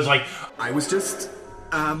 And Toto's like, I was just,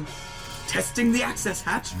 testing the access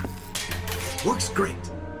hatch. Works great.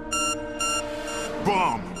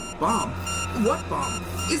 Bomb! Bomb? What bomb?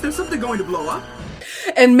 Is there something going to blow up?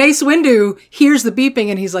 And Mace Windu hears the beeping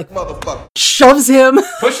and he's like, motherfucker. Shoves him.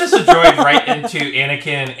 Pushes the droid right into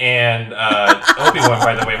Anakin and Obi-Wan,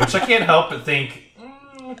 by the way, which I can't help but think,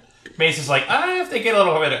 Mace is like, if they get a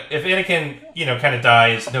little bit, if Anakin, kind of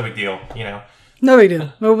dies, no big deal, No big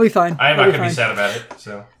deal. We'll be fine. I'm not going to be sad about it,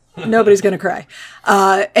 so. Nobody's going to cry.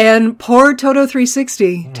 And poor Toto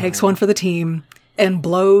 360 takes one for the team and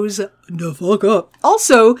blows the fuck up.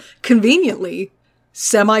 Also, conveniently,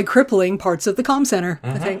 semi-crippling parts of the comm center,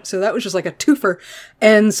 I think. So that was just like a twofer.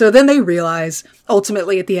 And so then they realize,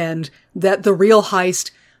 ultimately at the end, that the real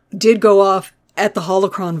heist did go off at the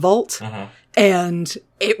Holocron Vault, and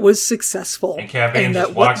it was successful. And Cad Bane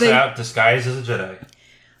just walks out disguised as a Jedi.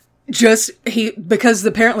 Because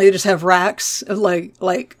apparently they just have racks,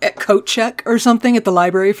 like at coat check or something at the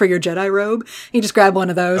library for your Jedi robe. You just grab one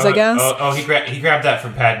of those, I guess. He grabbed that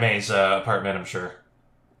from Padme's apartment, I'm sure.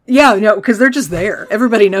 Yeah, no, because they're just there.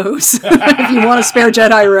 Everybody knows. If you want a spare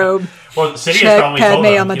Jedi robe, well, Sidious probably told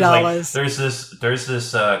him, like, there's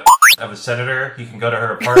this of a senator. You can go to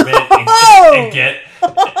her apartment and get.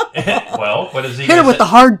 Well, what is he? Hit her with the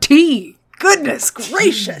hard T. Goodness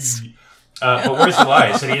gracious. But where's the lie?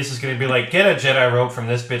 Sidious is going to be like, get a Jedi robe from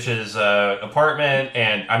this bitch's apartment,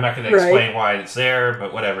 and I'm not going to explain why it's there,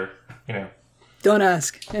 but whatever, you know. Don't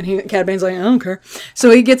ask. And Cad Bane's like, I don't care. So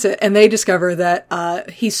he gets it, and they discover that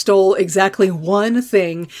he stole exactly one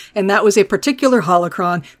thing, and that was a particular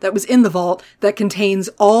holocron that was in the vault that contains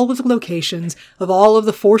all of the locations of all of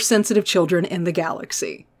the Force-sensitive children in the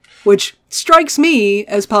galaxy. Which strikes me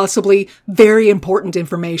as possibly very important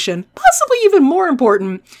information, possibly even more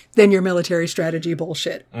important than your military strategy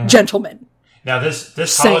bullshit. Gentlemen. Now this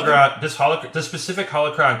specific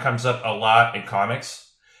holocron comes up a lot in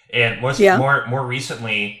comics, and more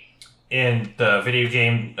recently in the video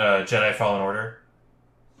game Jedi Fallen Order.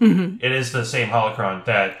 It is the same holocron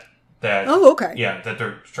that that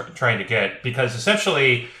they're trying to get, because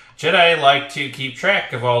essentially Jedi like to keep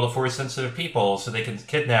track of all the Force-sensitive people so they can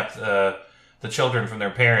kidnap the children from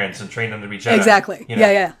their parents and train them to be Jedi. Exactly. You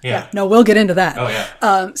know? Yeah. No, we'll get into that. Oh,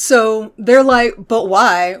 yeah. So they're like, but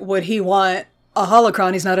why would he want a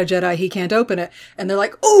holocron? He's not a Jedi. He can't open it. And they're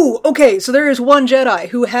like, oh, okay, so there is one Jedi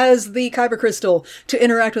who has the Kyber crystal to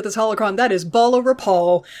interact with this holocron. That is Bala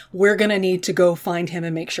Rapal. We're going to need to go find him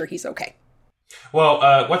and make sure he's okay.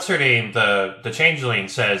 Well, what's her name? The Changeling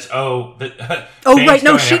says, right,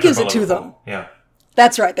 no, she gives it to them. Yeah.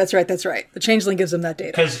 That's right. The Changeling gives them that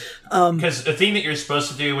data. Because the thing that you're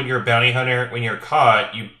supposed to do when you're a bounty hunter, when you're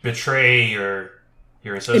caught, you betray your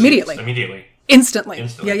associates. Immediately. Instantly.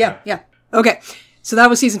 Yeah. Okay. So that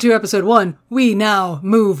was Season 2, Episode 1. We now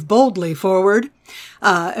move boldly forward,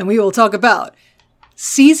 and we will talk about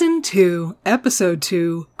Season 2, Episode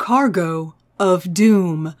 2, Cargo of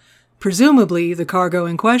Doom. Presumably, the cargo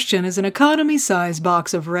in question is an economy-sized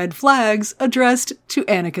box of red flags addressed to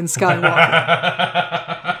Anakin Skywalker.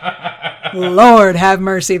 Lord have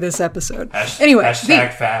mercy this episode. Anyway.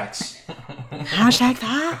 Hashtag facts. Hashtag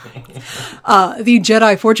facts. The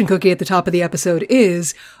Jedi fortune cookie at the top of the episode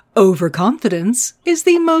is, overconfidence is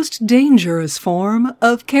the most dangerous form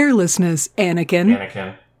of carelessness,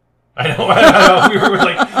 Anakin. I know. We were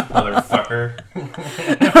like, motherfucker.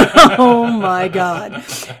 Oh my god.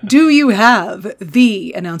 Do you have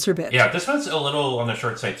the announcer bit? Yeah, this one's a little on the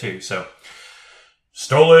short side too, so.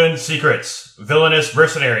 Stolen secrets. Villainous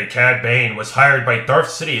mercenary Cad Bane was hired by Darth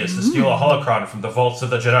Sidious to steal a holocron from the vaults of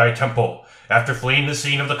the Jedi Temple. After fleeing the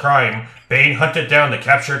scene of the crime, Bane hunted down the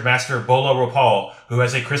captured master Bala Rapal, who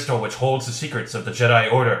has a crystal which holds the secrets of the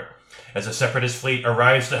Jedi Order. As a separatist fleet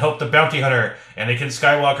arrives to help the bounty hunter, Anakin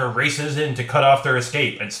Skywalker races in to cut off their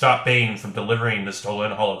escape and stop Bane from delivering the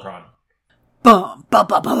stolen holocron. Bum, bum,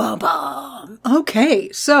 bum, bum, bum, bum.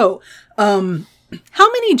 Okay, so, how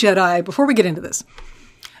many Jedi, before we get into this,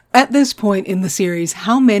 at this point in the series,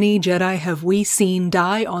 how many Jedi have we seen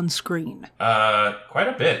die on screen? Quite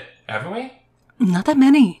a bit, haven't we? Not that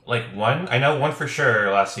many. Like one? I know one for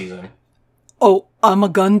sure last season. Oh,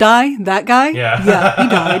 Gundy, that guy? Yeah. Yeah, he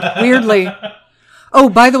died. Weirdly. Oh,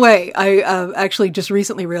 by the way, I actually just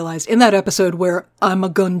recently realized in that episode where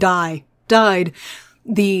Gundy died,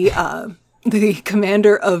 the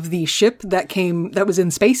commander of the ship that was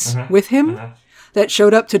in space with him, that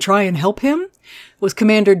showed up to try and help him, was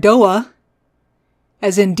Commander Doa,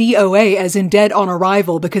 as in DOA, as in dead on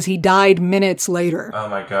arrival, because he died minutes later. Oh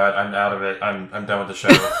my god, I'm out of it. I'm done with the show.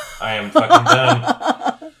 I am fucking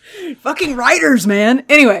done. Fucking writers, man.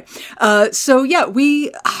 Anyway, so yeah,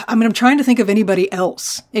 I'm trying to think of anybody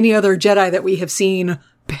else, any other Jedi that we have seen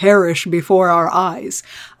perish before our eyes.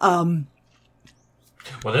 Well,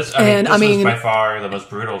 this was by far the most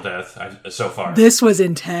brutal death so far. This was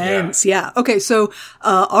intense, yeah. Okay, so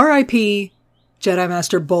R.I.P. Jedi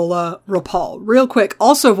Master Bala Rapal. Real quick,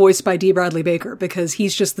 also voiced by D. Bradley Baker, because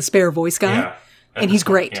he's just the spare voice guy, and he's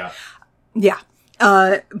great. Yeah.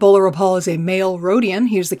 Bala Rapal is a male Rodian.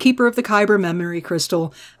 He is the keeper of the Kyber memory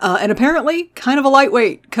crystal, and apparently kind of a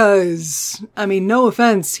lightweight, because, no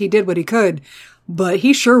offense, he did what he could, but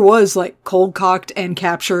he sure was, cold-cocked and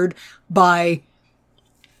captured by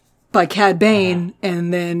by Cad Bane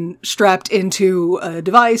and then strapped into a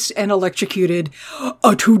device and electrocuted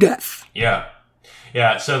to death. Yeah.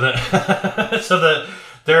 Yeah, so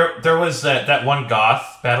there was that one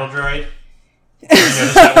goth battle droid. You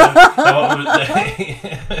notice that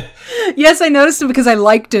one? Yes, I noticed him because I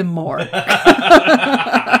liked him more.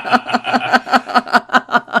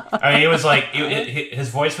 I mean, he was like, his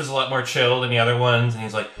voice was a lot more chill than the other ones, and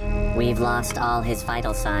he's like, "We've lost all his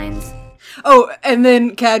vital signs." Oh, and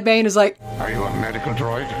then Cad Bane is like, Are you a medical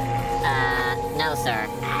droid? No, sir.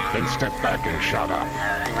 Then step back and shut up.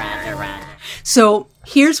 Roger. So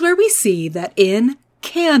here's where we see that in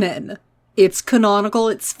canon, it's canonical,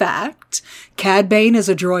 it's fact, Cad Bane is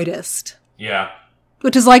a droidist. yeah,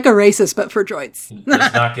 Which is like a racist, but for droids.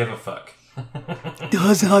 does not give a fuck.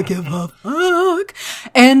 Does not give a fuck.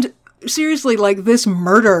 And seriously, like, this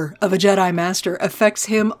murder of a Jedi Master affects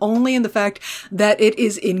him only in the fact that it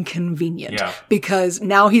is inconvenient. Yeah. Because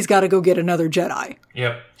now he's got to go get another Jedi.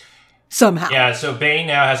 Yep. Somehow. Yeah, so Bane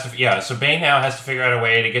now has to figure out a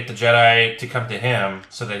way to get the Jedi to come to him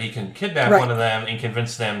so that he can kidnap one of them and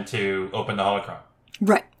convince them to open the holocron.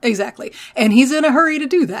 Right, exactly. And he's in a hurry to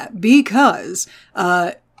do that because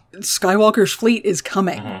Skywalker's fleet is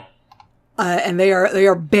coming. Mm-hmm. And they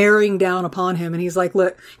are bearing down upon him, and he's like,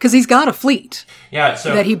 "Look," because he's got a fleet,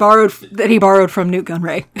 that he borrowed from Nute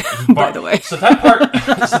Gunray, by the way. So that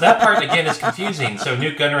part again is confusing. So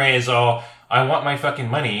Nute Gunray is all, "I want my fucking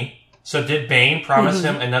money." So did Bane promise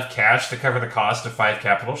him enough cash to cover the cost of 5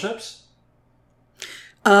 capital ships?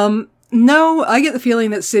 No, I get the feeling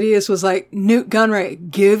that Sidious was like, "Nute Gunray,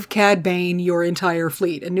 give Cad Bane your entire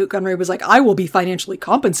fleet," and Nute Gunray was like, "I will be financially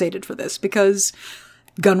compensated for this because."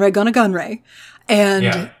 Gunray.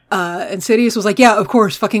 And Sidious was like, yeah, of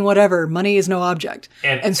course, fucking whatever. Money is no object.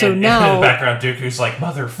 And so now... in the background, Dooku's like,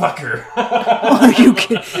 motherfucker. Are you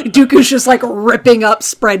kidding? Dooku's just like ripping up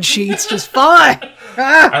spreadsheets, just fine.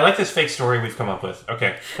 I like this fake story we've come up with.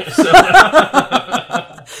 Okay.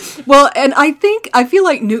 Well, and I feel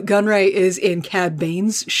like Nute Gunray is in Cad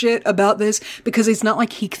Bane's shit about this because it's not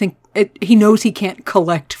like he knows he can't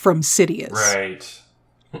collect from Sidious. Right.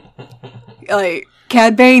 Like...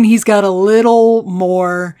 Cad Bane, he's got a little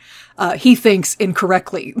more, he thinks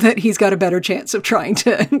incorrectly that he's got a better chance of trying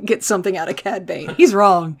to get something out of Cad Bane. He's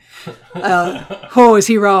wrong. Is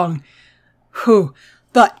he wrong?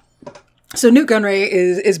 But, so Nute Gunray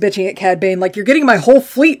is bitching at Cad Bane, like, "You're getting my whole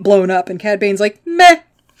fleet blown up," and Cad Bane's like, "Meh."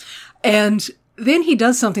 And then he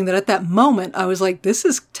does something that at that moment, I was like, this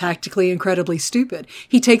is tactically incredibly stupid.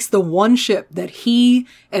 He takes the one ship that he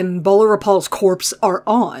and Bola Rapal's corpse are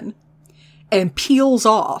on, and peels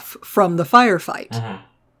off from the firefight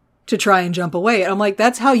to try and jump away. And I'm like,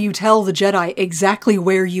 that's how you tell the Jedi exactly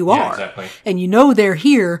where you are. Exactly. And you know they're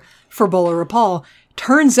here for Bola Rapal.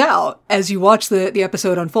 Turns out, as you watch the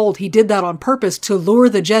episode unfold, he did that on purpose to lure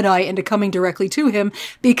the Jedi into coming directly to him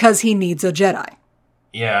because he needs a Jedi.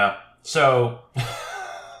 Yeah. So...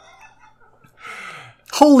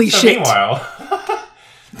 Holy shit. Meanwhile...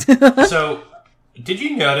 So, did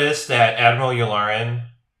you notice that Admiral Yularen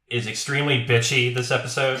is extremely bitchy this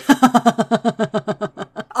episode?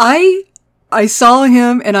 I saw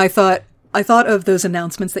him and I thought of those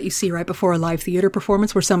announcements that you see right before a live theater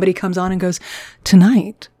performance where somebody comes on and goes,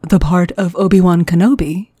 "Tonight, the part of Obi-Wan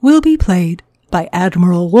Kenobi will be played by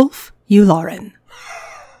Admiral Wolf Yularen."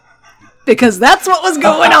 Because that's what was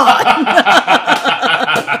going on.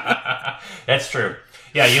 That's true.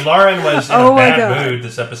 Yeah, Yularen was in a bad mood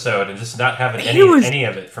this episode and just not having any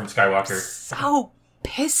of it from Skywalker. So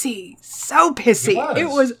pissy. It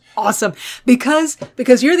was awesome. Because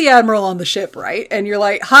you're the admiral on the ship, right? And you're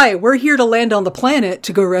like, "Hi, we're here to land on the planet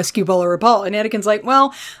to go rescue Bola Rapal." And Anakin's like,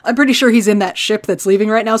 "Well, I'm pretty sure he's in that ship that's leaving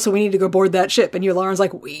right now, so we need to go board that ship." And Yularen's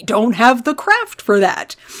like, "We don't have the craft for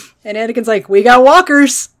that." And Anakin's like, "We got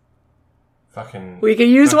walkers. We can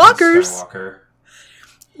use walkers." Skywalker.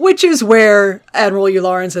 Which is where Admiral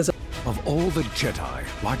Yularen says, "Of all the Jedi,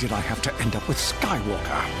 why did I have to end up with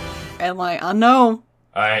Skywalker?" And like, I know.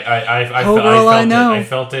 I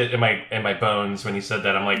felt it in my bones when he said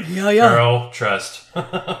that. I'm like, yeah. Girl, trust.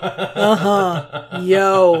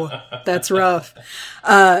 Yo, that's rough.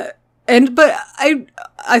 But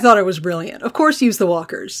I thought it was brilliant. Of course, use the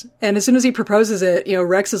walkers. And as soon as he proposes it,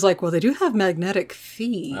 Rex is like, "Well, they do have magnetic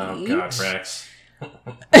feet." Oh God, Rex.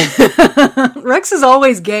 Rex is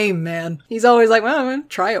always game, man. He's always like, "Well, I'm gonna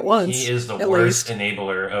try it once." He is the worst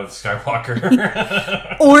enabler of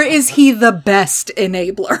Skywalker. Or is he the best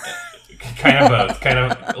enabler? Kind of both. Kind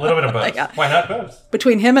of a little bit of both. Why not both?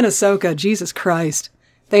 Between him and Ahsoka, Jesus Christ,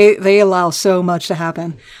 they allow so much to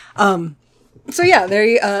happen. So yeah,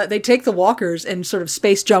 they take the walkers and sort of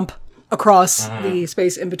space jump across the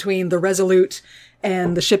space in between the Resolute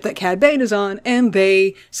and the ship that Cad Bane is on, and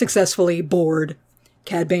they successfully board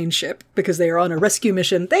Cad Bane's ship because they are on a rescue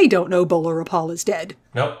mission. They don't know Bolo Rapal is dead.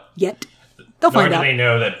 Nope. Yet. They'll find out. Nor do they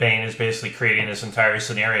know that Bane is basically creating this entire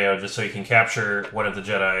scenario just so he can capture one of the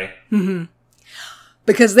Jedi. Mm-hmm.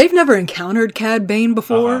 Because they've never encountered Cad Bane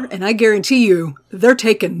before, and I guarantee you, they're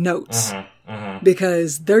taking notes.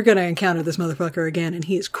 Because they're gonna encounter this motherfucker again, and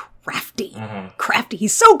he is crafty. Crafty.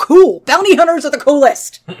 He's so cool! Bounty hunters are the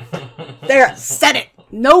coolest! There, said it!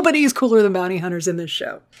 Nobody's cooler than bounty hunters in this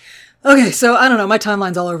show. Okay, so, I don't know, my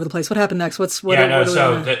timeline's all over the place. What happened next? That's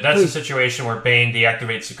the situation where Bane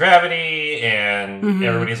deactivates the gravity, and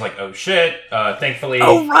everybody's like, oh shit. Thankfully...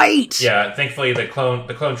 Oh, right! Yeah, thankfully the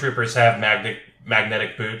clone troopers have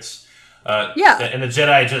magnetic boots. And the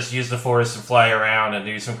Jedi just use the Force and fly around and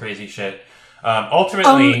do some crazy shit.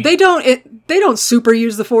 Ultimately... They don't super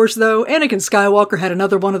use the Force, though. Anakin Skywalker had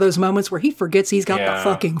another one of those moments where he forgets he's got the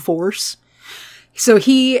fucking Force. So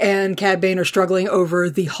he and Cad Bane are struggling over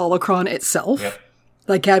the holocron itself. Yep.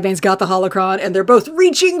 Like, Cad Bane's got the holocron, and they're both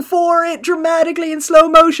reaching for it dramatically in slow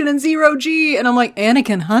motion in zero-G. And I'm like,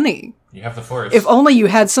 Anakin, honey. You have the Force. If only you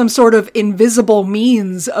had some sort of invisible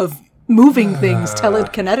means of moving things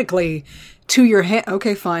telekinetically to your hand.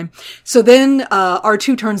 Okay, fine. So then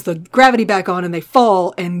R2 turns the gravity back on, and they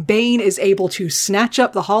fall, and Bane is able to snatch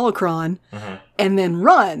up the holocron and then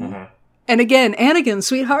run. And again, Anakin,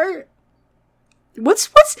 sweetheart, what's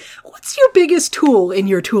your biggest tool in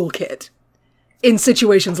your toolkit in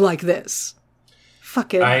situations like this?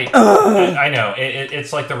 Fucking. I know.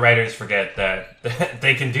 It's like the writers forget that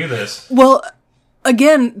they can do this. Well,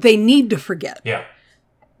 again, they need to forget. Yeah.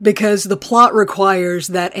 Because the plot requires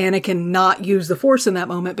that Anakin not use the Force in that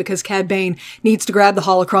moment because Cad Bane needs to grab the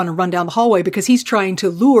holocron and run down the hallway because he's trying to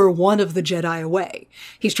lure one of the Jedi away.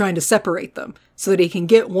 He's trying to separate them so that he can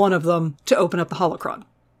get one of them to open up the holocron.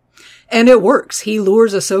 And it works. He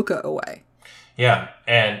lures Ahsoka away. Yeah,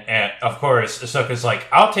 and of course, Ahsoka's like,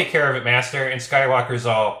 I'll take care of it, Master, and Skywalker's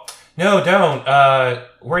all, no, don't.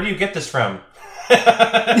 Where do you get this from?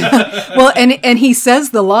 Well, and he says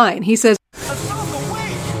the line. He says, Ahsoka,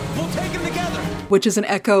 wait! We'll take him together! Which is an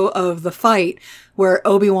echo of the fight where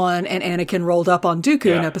Obi-Wan and Anakin rolled up on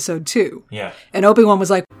Dooku in Episode 2. Yeah. And Obi-Wan was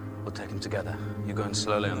like, we'll take him together. You're going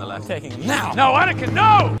slowly on the left. Taking him now! No, Anakin,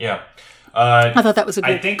 no! Yeah. I thought that was a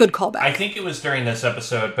good callback. I think it was during this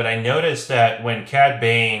episode, but I noticed that when Cad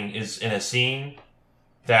Bane is in a scene,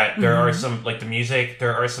 that there are some, like the music,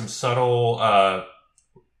 there are some subtle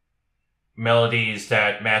melodies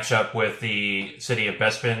that match up with the City of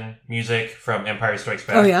Bespin music from Empire Strikes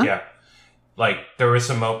Back. Oh, yeah? Yeah. Like, there was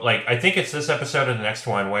some, like, I think it's this episode or the next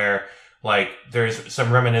one where, like, there's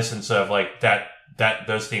some reminiscence of, like,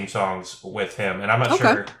 those theme songs with him, and I'm not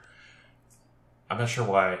sure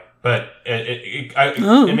why. But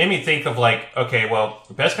it made me think of, like, okay, well,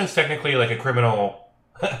 Bespin's technically like a criminal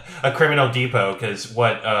depot, because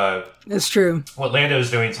it's true. What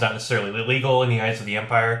Lando's doing is not necessarily illegal in the eyes of the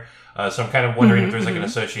Empire. So I'm kind of wondering if there's like an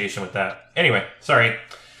association with that. Anyway, sorry.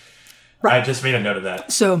 Right. I just made a note of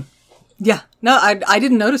that. So, yeah. No, I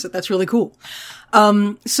didn't notice it. That's really cool.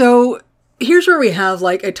 So here's where we have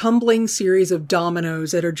like a tumbling series of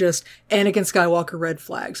dominoes that are just Anakin Skywalker red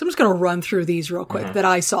flags. I'm just going to run through these real quick that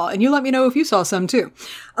I saw, and you let me know if you saw some too.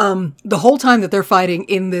 The whole time that they're fighting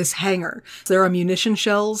in this hangar, there are munition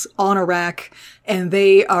shells on a rack, and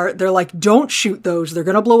they're like, don't shoot those. They're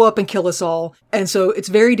going to blow up and kill us all. And so it's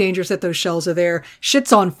very dangerous that those shells are there.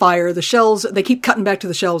 Shit's on fire. The shells, they keep cutting back to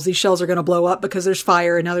the shells. These shells are going to blow up because there's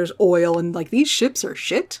fire, and now there's oil, and like these ships are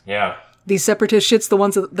shit. Yeah. These separatist shits, the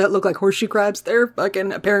ones that look like horseshoe crabs, they're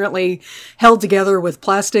fucking apparently held together with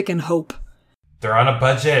plastic and hope. They're on a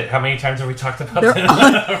budget. How many times have we talked about that?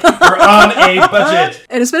 They're on a budget.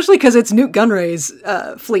 And especially because it's Newt Gunray's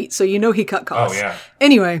fleet, so you know he cut costs. Oh, yeah.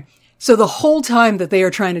 Anyway, so the whole time that they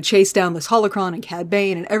are trying to chase down this holocron and Cad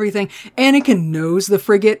Bane and everything, Anakin knows the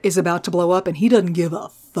frigate is about to blow up, and he doesn't give a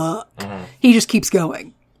fuck. He just keeps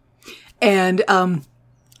going. And,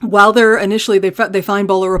 while they're initially, they find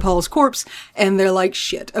Bolo Rapal's corpse, and they're like,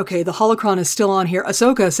 shit, okay, the holocron is still on here.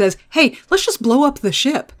 Ahsoka says, hey, let's just blow up the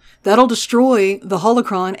ship. That'll destroy the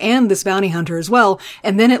holocron and this bounty hunter as well,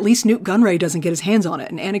 and then at least Newt Gunray doesn't get his hands on it,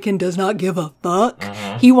 and Anakin does not give a fuck.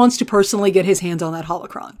 He wants to personally get his hands on that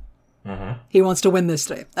holocron. He wants to win this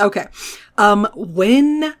day. Okay.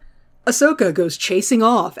 When Ahsoka goes chasing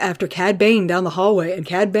off after Cad Bane down the hallway, and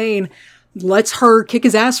Cad Bane lets her kick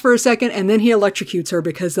his ass for a second, and then he electrocutes her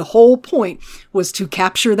because the whole point was to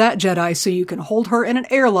capture that Jedi so you can hold her in an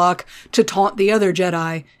airlock to taunt the other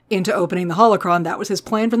Jedi into opening the holocron. That was his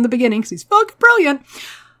plan from the beginning because he's fucking brilliant.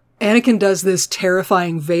 Anakin does this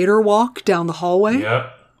terrifying Vader walk down the hallway.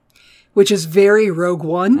 Yep. Which is very Rogue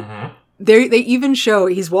One. Mm-hmm. They even show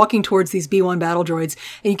he's walking towards these B-1 battle droids,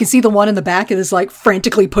 and you can see the one in the back that is like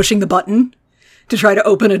frantically pushing the button to try to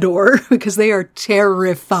open a door because they are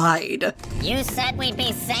terrified. You said we'd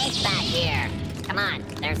be safe back here. Come on,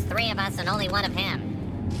 there's 3 of us and only 1 of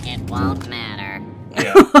him. It won't matter.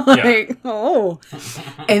 Yeah. Like, oh.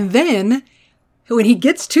 And then, when he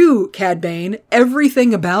gets to Cad Bane,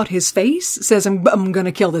 everything about his face says, I'm going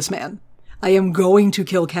to kill this man. I am going to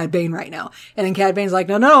kill Cad Bane right now. And then Cad Bane's like,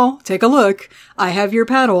 no, take a look. I have your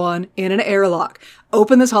Padawan in an airlock.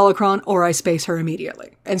 Open this holocron or I space her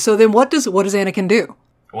immediately. And so then what does Anakin do?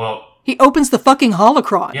 Well, he opens the fucking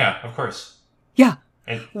holocron. Yeah, of course. Yeah.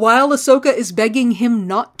 And while Ahsoka is begging him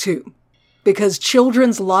not to. Because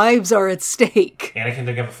children's lives are at stake. Anakin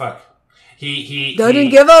didn't give a fuck. He doesn't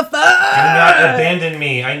give a fuck! Do not abandon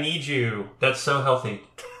me. I need you. That's so healthy.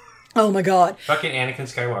 Oh my god. Fucking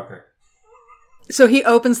Anakin Skywalker. So he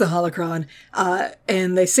opens the holocron,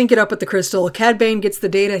 and they sync it up with the crystal. Cad Bane gets the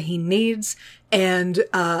data he needs, and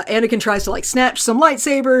Anakin tries to, like, snatch some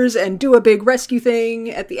lightsabers and do a big rescue thing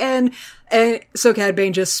at the end, and so Cad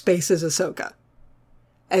Bane just spaces Ahsoka.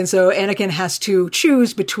 And so Anakin has to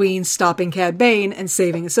choose between stopping Cad Bane and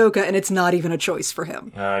saving Ahsoka, and it's not even a choice for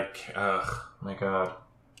him. My god.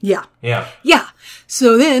 Yeah. Yeah. Yeah.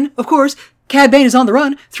 So then, of course, Cad Bane is on the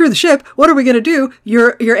run through the ship. What are we going to do?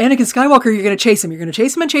 You're Anakin Skywalker. You're going to chase him. You're going to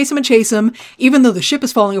chase him and chase him and chase him, even though the ship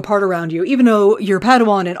is falling apart around you, even though your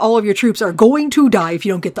Padawan and all of your troops are going to die if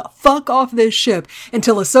you don't get the fuck off this ship,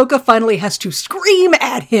 until Ahsoka finally has to scream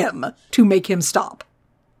at him to make him stop.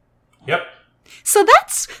 Yep. So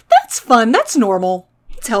that's fun. That's normal.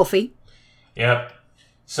 It's healthy. Yep.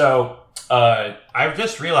 So, I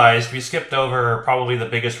just realized we skipped over probably the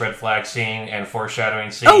biggest red flag scene and foreshadowing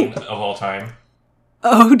scene of all time.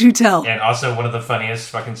 Oh, do tell. And also one of the funniest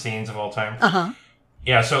fucking scenes of all time. Uh-huh.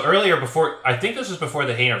 Yeah, so earlier I think this was before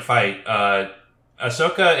the Hainer fight,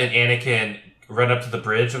 Ahsoka and Anakin run up to the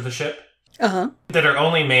bridge of the ship. Uh-huh. That are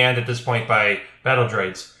only manned at this point by battle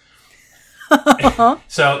droids.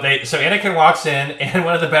 So Anakin walks in, and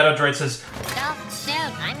one of the battle droids says, Don't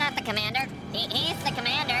shoot, I'm not the commander. He's the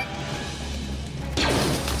commander.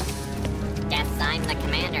 Guess I'm the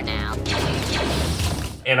commander now.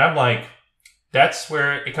 And I'm like, that's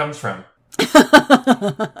where it comes from.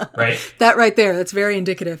 Right? That right there, that's very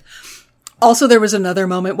indicative. Also, there was another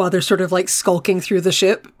moment while they're sort of like skulking through the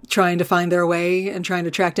ship, trying to find their way and trying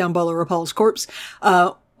to track down Bolo Rapal's corpse,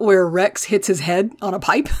 where Rex hits his head on a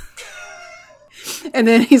pipe. And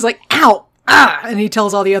then he's like, ow! Ah! And he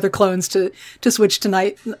tells all the other clones to switch to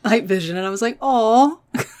night vision. And I was like, aw.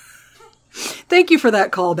 Thank you for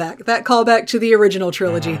that callback. That callback to the original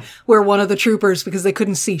trilogy, where one of the troopers, because they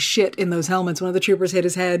couldn't see shit in those helmets, one of the troopers hit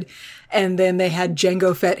his head, and then they had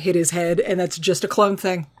Jango Fett hit his head, and that's just a clone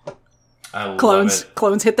thing. I love it.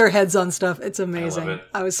 Clones hit their heads on stuff. It's amazing. I love it.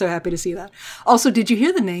 I was so happy to see that. Also, did you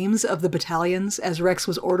hear the names of the battalions as Rex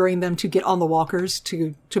was ordering them to get on the walkers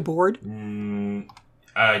to board?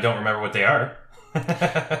 I don't remember what they are.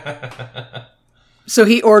 So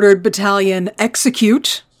he ordered Battalion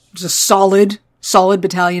Execute, which is a solid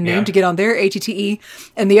battalion name to get on there, ATTE.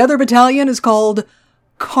 And the other battalion is called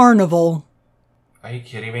Carnival. Are you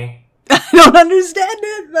kidding me? I don't understand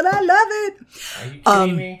it, but I love it. Are you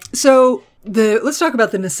kidding me? So let's talk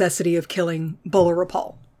about the necessity of killing Bolo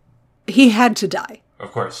Rapal. He had to die.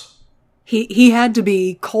 Of course. He had to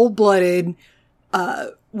be cold-blooded,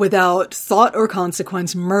 without thought or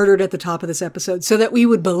consequence, murdered at the top of this episode, so that we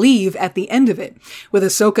would believe at the end of it, with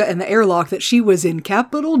Ahsoka in the airlock, that she was in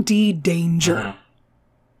capital D danger.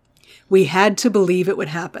 We had to believe it would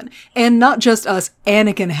happen. And not just us,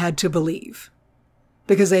 Anakin had to believe.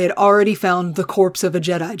 Because they had already found the corpse of a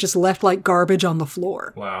Jedi, just left like garbage on the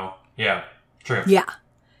floor. Wow. Yeah. True. Yeah.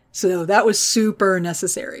 So that was super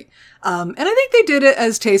necessary. And I think they did it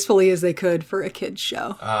as tastefully as they could for a kid's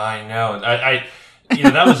show. I know. I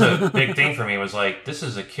that was a big thing for me, was like, this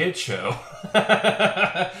is a kid's show.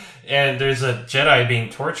 And there's a Jedi being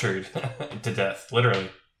tortured to death, literally.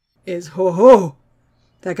 Is ho-ho.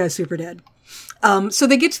 That guy's super dead. So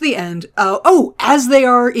they get to the end. As they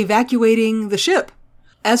are evacuating the ship,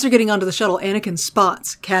 as they're getting onto the shuttle, Anakin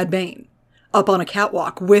spots Cad Bane up on a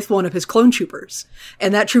catwalk with one of his clone troopers.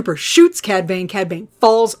 And that trooper shoots Cad Bane. Cad Bane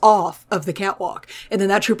falls off of the catwalk. And then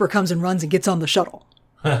that trooper comes and runs and gets on the shuttle.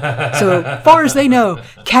 So far as they know,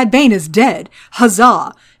 Cad Bane is dead.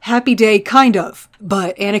 Huzzah. Happy day, kind of.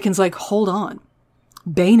 But Anakin's like, hold on.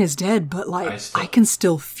 Bane is dead, but like, I can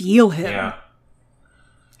still feel him. Yeah.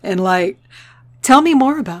 And like, tell me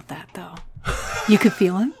more about that though. You could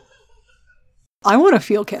feel him? I want to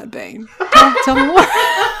feel Cad Bane. Tell me more.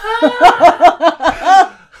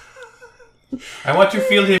 I want to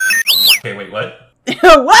feel him. Okay, wait, what?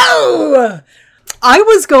 Whoa! I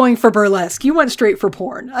was going for burlesque. You went straight for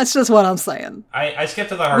porn. That's just what I'm saying. I skipped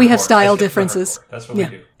to the hardcore. We have style differences. That's what we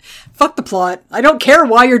do. Fuck the plot. I don't care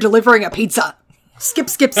why you're delivering a pizza. Skip,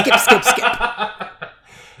 skip, skip, skip, skip.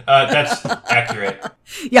 That's accurate.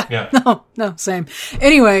 Yeah. No, same.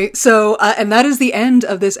 Anyway, so, and that is the end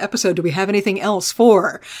of this episode. Do we have anything else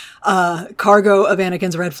for Cargo of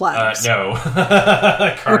Anakin's Red Flags? No.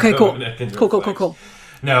 Okay, cool. Cool.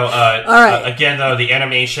 No, all right. Again, though, the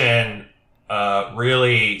animation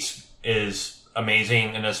really is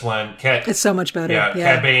amazing in this one. It's so much better. Yeah,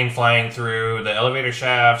 Cad Bane flying through the elevator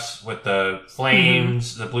shafts with the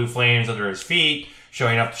flames, the blue flames under his feet,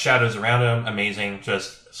 showing up the shadows around him. Amazing.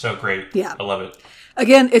 Just so great. Yeah. I love it.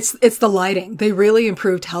 Again, it's the lighting. They really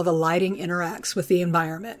improved how the lighting interacts with the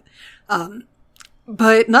environment.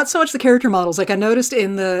 But not so much the character models. Like I noticed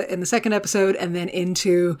in the second episode and then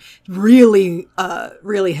into really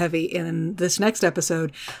heavy in this next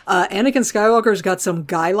episode, Anakin Skywalker's got some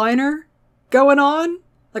guy liner going on.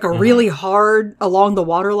 Like a really hard along the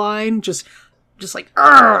waterline, just like,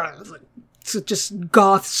 just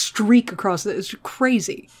goth streak across it. It's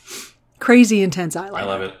crazy intense eyeliner. I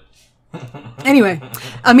love it. Anyway,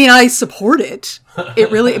 I mean, I support it.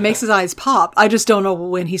 It makes his eyes pop. I just don't know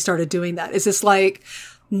when he started doing that. Is this like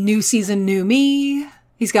new season, new me?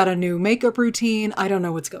 He's got a new makeup routine. I don't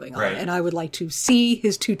know what's going on. Right. And I would like to see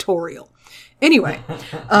his tutorial. Anyway,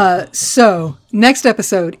 so next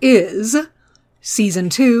episode is season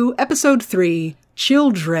 2, episode 3,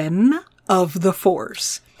 Children of the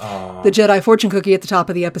Force. The Jedi fortune cookie at the top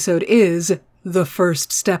of the episode is the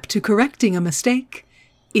first step to correcting a mistake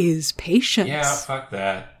is patience. Yeah, fuck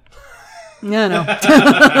that. Yeah, no.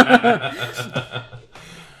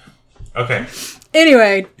 Okay.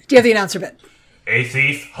 Anyway, do you have the announcer bit? A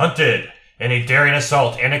thief hunted. In a daring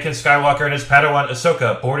assault, Anakin Skywalker and his Padawan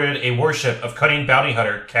Ahsoka boarded a warship of cunning bounty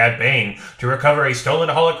hunter Cad Bane to recover a stolen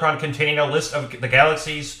holocron containing a list of the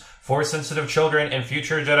galaxy's Force-sensitive children and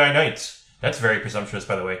future Jedi Knights. That's very presumptuous,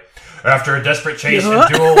 by the way. After a desperate chase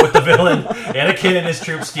and duel with the villain, Anakin and his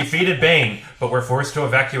troops defeated Bane, but were forced to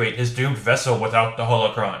evacuate his doomed vessel without the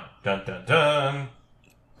holocron. Dun dun dun.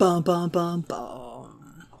 Bum, bum, bum,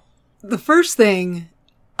 bum. The first thing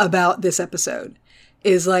about this episode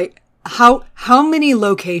is like, how many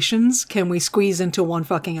locations can we squeeze into one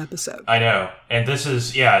fucking episode? I know. And this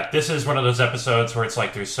is one of those episodes where it's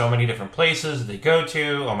like there's so many different places they go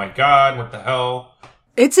to. Oh my god, what the hell?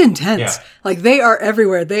 It's intense. Yeah. Like, they are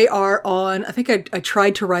everywhere. They are on, I think I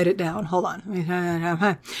tried to write it down. Hold on.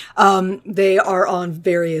 They are on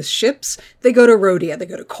various ships. They go to Rhodia. They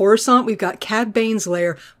go to Coruscant. We've got Cad Bane's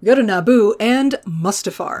lair. We go to Naboo and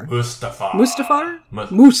Mustafar. Mustafar.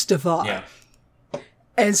 Yeah.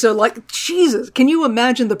 And so, like, Jesus, can you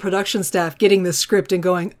imagine the production staff getting this script and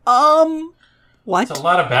going, what? It's a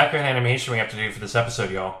lot of background animation we have to do for this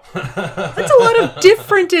episode, y'all. That's a lot of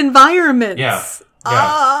different environments. Yeah.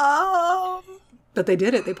 But they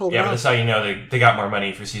did it. They pulled it off. Yeah, but that's how you know they got more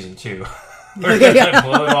money for season 2. We're going to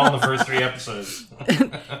blow it all in the first 3 episodes.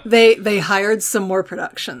 They hired some more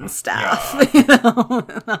production staff.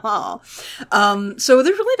 Yeah. So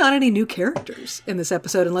there's really not any new characters in this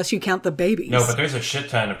episode unless you count the babies. No, but there's a shit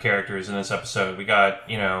ton of characters in this episode. We got,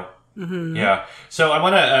 yeah. So I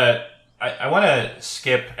want to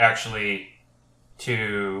skip actually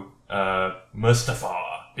to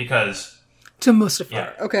Mustafar because... To Mustafar,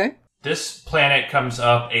 yeah. Okay. This planet comes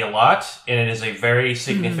up a lot, and it is a very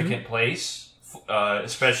significant place,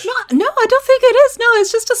 especially... No, I don't think it is. No,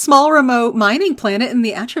 it's just a small remote mining planet in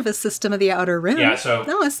the Atravis system of the Outer Rim. Yeah, so...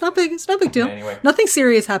 No, it's not big. It's no big deal. Anyway. Nothing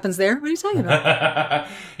serious happens there. What are you talking about?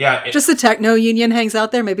 Yeah. Just the techno union hangs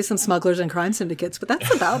out there, maybe some smugglers and crime syndicates, but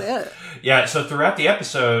that's about it. Yeah, so throughout the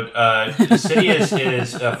episode, Sidious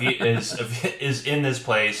is in this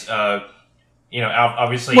place...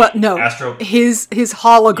 obviously, what? No, his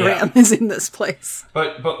hologram is in this place.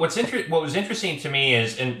 But what was interesting to me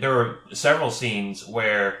is, and there were several scenes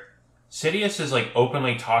where Sidious is like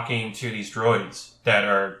openly talking to these droids that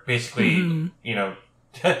are basically,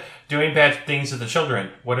 doing bad things to the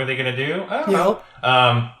children. What are they going to do? I don't know.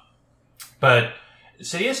 But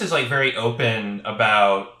Sidious is like very open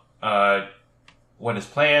about what his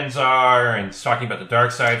plans are, and he's talking about the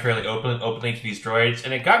dark side fairly openly to these droids.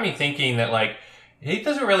 And it got me thinking that, like, he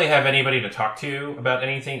doesn't really have anybody to talk to about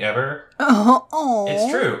anything ever. Oh,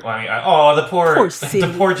 it's true. I mean, the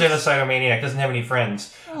poor genocidal maniac doesn't have any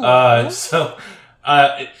friends. So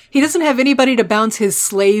He doesn't have anybody to bounce his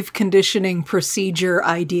slave conditioning procedure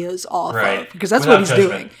ideas off of. Because that's what he's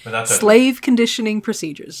doing. Slave conditioning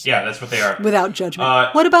procedures. Yeah, that's what they are. Without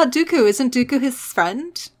judgment. What about Dooku? Isn't Dooku his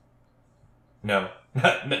friend? No.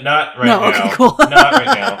 Not right now. Okay, cool. Not right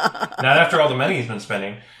now. Not after all the money he's been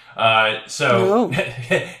spending.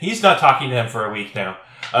 He's not talking to him for a week now.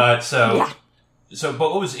 So, but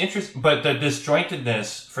what was interesting, but the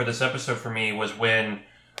disjointedness for this episode for me was when,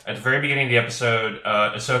 at the very beginning of the episode,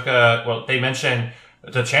 Ahsoka, they mentioned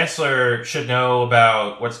the Chancellor should know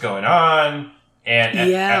about what's going on. And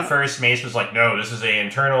at first, Mace was like, no, this is an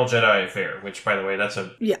internal Jedi affair, which, by the way, that's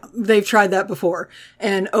a... Yeah, they've tried that before.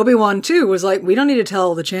 And Obi-Wan, too, was like, we don't need to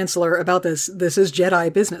tell the Chancellor about this. This is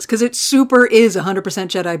Jedi business. Because it super is 100%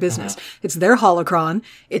 Jedi business. It's their holocron.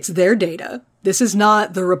 It's their data. This is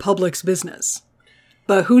not the Republic's business.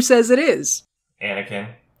 But who says it is? Anakin.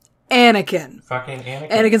 Fucking Anakin.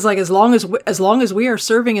 Anakin's like, as long as we are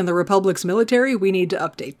serving in the Republic's military, we need to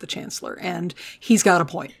update the Chancellor. And he's got a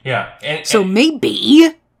point. Yeah. So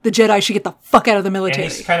maybe the Jedi should get the fuck out of the military.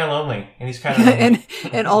 And he's kind of lonely.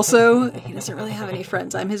 And also, he doesn't really have any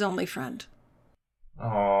friends. I'm his only friend.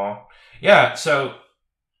 Aww. Yeah, so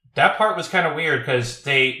that part was kind of weird because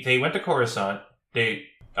they went to Coruscant. They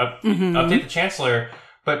update the Chancellor,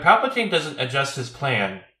 but Palpatine doesn't adjust his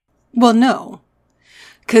plan. Well, no.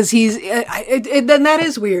 Because then that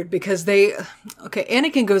is weird because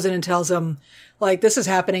Anakin goes in and tells him, like, this is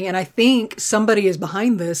happening, and I think somebody is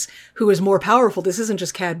behind this who is more powerful. This isn't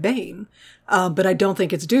just Cad Bane, but I don't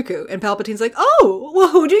think it's Dooku. And Palpatine's like, oh, well,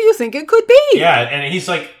 who do you think it could be? Yeah, and he's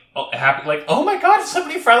like, happy, like, oh my god,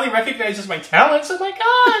 somebody finally recognizes my talents, oh my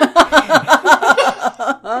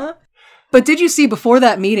god! But did you see before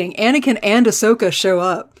that meeting, Anakin and Ahsoka show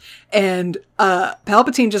up, and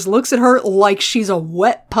Palpatine just looks at her like she's a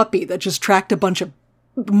wet puppy that just tracked a bunch of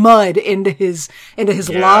mud into his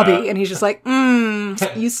lobby, and he's just like,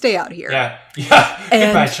 you stay out here. Yeah.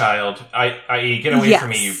 Goodbye, child. I get away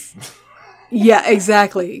from me, you... Yeah,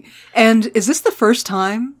 exactly. And is this the first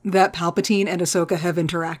time that Palpatine and Ahsoka have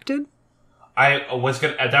interacted? I was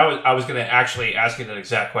gonna actually ask you that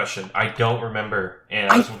exact question. I don't remember,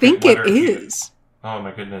 and I think it is. Oh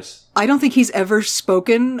my goodness! I don't think he's ever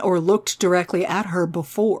spoken or looked directly at her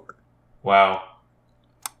before. Wow!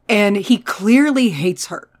 And he clearly hates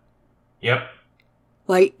her. Yep.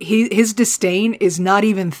 Like his disdain is not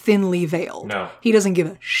even thinly veiled. No, he doesn't give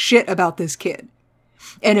a shit about this kid.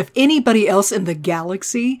 And if anybody else in the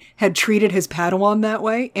galaxy had treated his Padawan that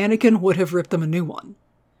way, Anakin would have ripped them a new one.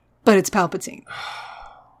 But it's Palpatine.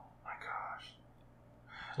 Oh my gosh.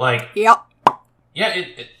 Like, yep. Yeah,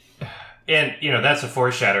 and, you know, that's a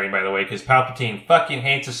foreshadowing, by the way, because Palpatine fucking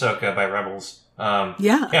hates Ahsoka by Rebels.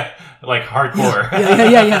 Yeah, like hardcore.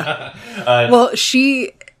 Yeah. Well,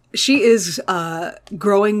 she is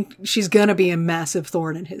growing. She's gonna be a massive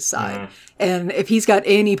thorn in his side. And if he's got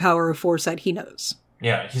any power of foresight, he knows.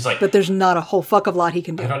 Yeah, he's like... But there's not a whole fuck of lot he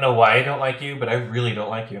can do. I don't know why I don't like you, but I really don't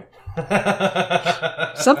like you.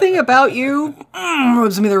 Something about you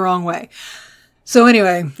rubs me the wrong way. So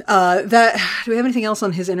anyway, do we have anything else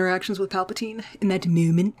on his interactions with Palpatine in that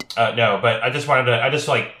moment? No, but I just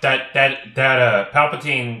like that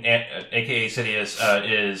Palpatine, aka Sidious,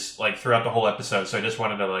 is like throughout the whole episode. So I just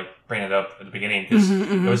wanted to like bring it up at the beginning because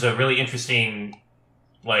it was a really interesting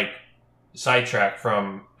like sidetrack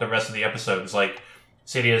from the rest of the episodes. Like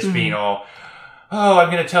Sidious being all, oh,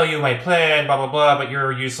 I'm going to tell you my plan, blah blah blah, but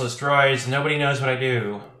you're useless droids. Nobody knows what I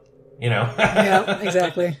do. You know? Yeah,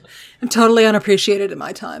 exactly. I'm totally unappreciated in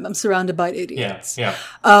my time. I'm surrounded by idiots. Yeah.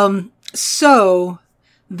 So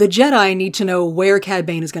the Jedi need to know where Cad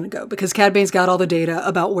Bane is going to go because Cad Bane's got all the data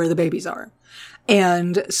about where the babies are.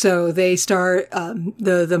 And so they start,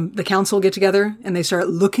 the council get together and they start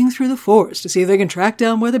looking through the forest to see if they can track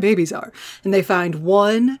down where the babies are. And they find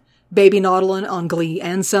one baby Nautolan on Glee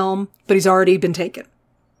Anselm, but he's already been taken.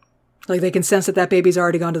 Like, they can sense that baby's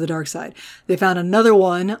already gone to the dark side. They found another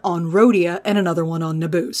one on Rhodia and another one on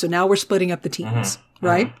Naboo. So now we're splitting up the teams,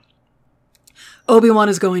 right? Obi-Wan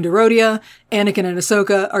is going to Rhodia. Anakin and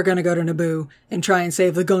Ahsoka are going to go to Naboo and try and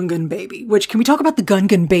save the Gungan baby. Which, can we talk about the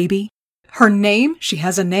Gungan baby? Her name, she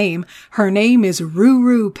has a name. Her name is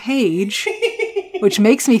Ruru Page, which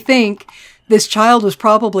makes me think this child was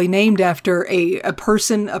probably named after a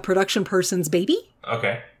production person's baby.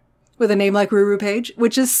 Okay. With a name like Ruru Page,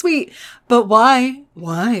 which is sweet. But why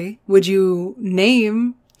would you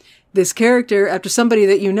name this character after somebody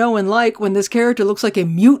that you know and like when this character looks like a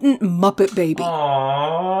mutant Muppet baby?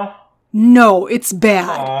 Aww. No, it's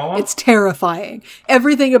bad. Aww. It's terrifying.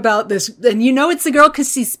 Everything about this, and you know it's the girl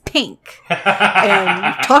because she's pink.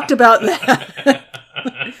 And we talked about that.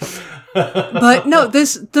 But no,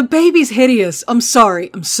 the baby's hideous. I'm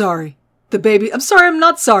sorry. The baby, I'm sorry, I'm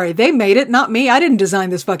not sorry. They made it, not me. I didn't design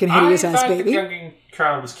this fucking hideous ass baby. The young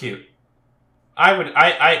child was cute.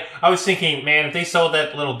 I was thinking, man, if they sold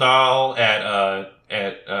that little doll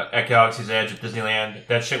at Galaxy's Edge at Disneyland,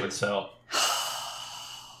 that shit would sell.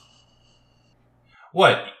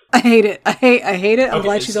 What? I hate it. I hate it. I'm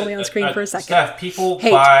glad she's only on screen for a second. Steph, people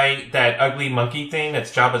buy that ugly monkey thing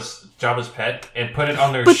that's Jabba's pet and put it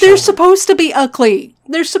on their But they're supposed to be ugly.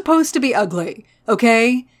 They're supposed to be ugly,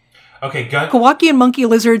 okay? Okay, Kowakian monkey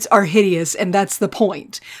lizards are hideous, and that's the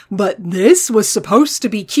point. But this was supposed to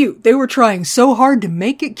be cute. They were trying so hard to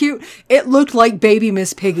make it cute, it looked like baby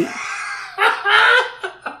Miss Piggy.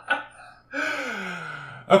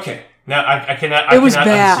 Okay, now I cannot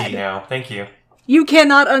unsee now. Thank you. You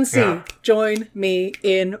cannot unsee. Yeah. Join me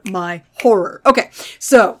in my horror. Okay,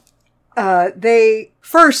 so the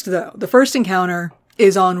first encounter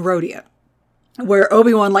is on Rhodia, where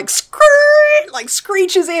Obi-Wan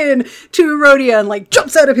screeches in to Rhodia and like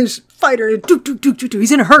jumps out of his fighter and do.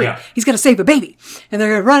 He's in a hurry. Yeah. He's got to save a baby, and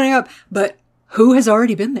they're running up. But who has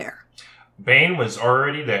already been there? Bane was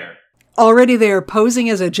already there. Already there, posing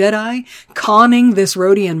as a Jedi, conning this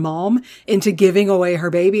Rhodian mom into giving away her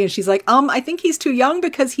baby. And she's like, I think he's too young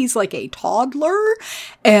because he's like a toddler.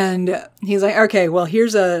 And he's like, okay, well,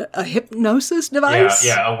 here's a hypnosis device.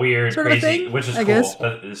 Yeah, a weird, sort crazy, of thing, which is I cool. guess.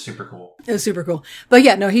 That is super cool. It was super cool. But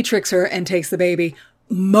yeah, no, he tricks her and takes the baby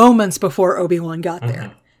moments before Obi-Wan got there.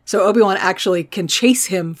 Mm-hmm. So Obi-Wan actually can chase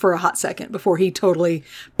him for a hot second before he totally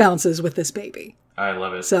bounces with this baby. I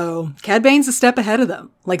love it. So Cad Bane's a step ahead of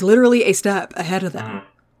them, like literally a step ahead of them. Mm.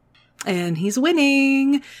 And he's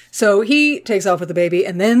winning. So he takes off with the baby,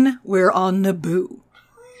 and then we're on Naboo,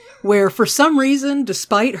 where for some reason,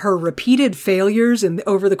 despite her repeated failures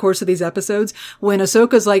over the course of these episodes, when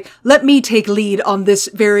Ahsoka's like, let me take lead on this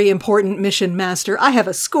very important mission, Master, I have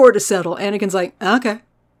a score to settle. Anakin's like, okay.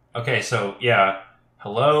 Okay, so yeah.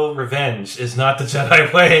 Hello, revenge is not the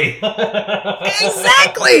Jedi way.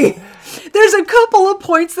 Exactly! There's a couple of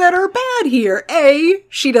points that are bad here. A,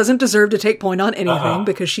 she doesn't deserve to take point on anything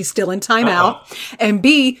because she's still in timeout. And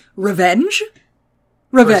B, revenge?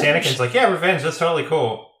 Revenge. Anakin's like, yeah, revenge, that's totally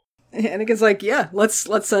cool. Anakin's like, yeah, let's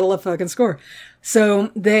settle a fucking score.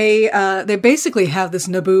 So they basically have this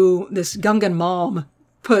Naboo, this Gungan mom,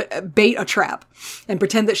 bait a trap and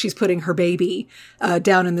pretend that she's putting her baby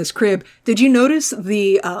down in this crib. Did you notice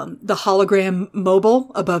the hologram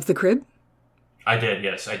mobile above the crib? I did,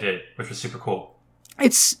 yes, I did, which was super cool.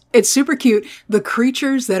 It's super cute. The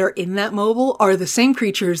creatures that are in that mobile are the same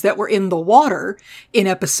creatures that were in the water in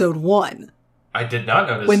episode 1. I did not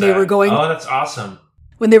notice when they were going. Oh, that's awesome.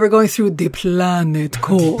 When they were going through the planet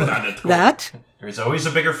core. That there's always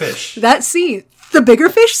a bigger fish. That scene. The bigger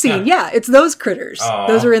fish scene, yeah, it's those critters. Aww.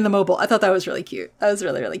 Those are in the mobile. I thought that was really cute. That was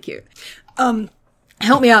really, really cute.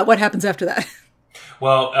 Help me out. What happens after that?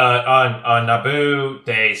 Well, on Naboo,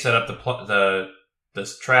 they set up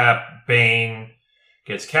this trap. Bane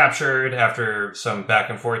gets captured after some back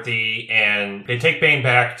and forthy, and they take Bane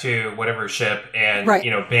back to whatever ship. And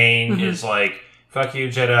Bane is like, "Fuck you,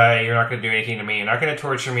 Jedi! You're not going to do anything to me. You're not going to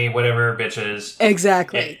torture me. Whatever, bitches."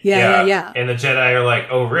 Exactly. Yeah. And the Jedi are like,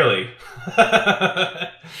 "Oh, really?"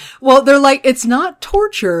 Well, they're like, it's not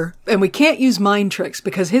torture, and we can't use mind tricks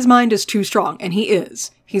because his mind is too strong, and he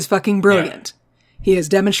is. He's fucking brilliant. Yeah. He has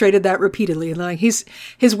demonstrated that repeatedly. Like his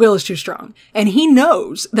will is too strong, and he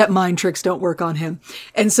knows that mind tricks don't work on him.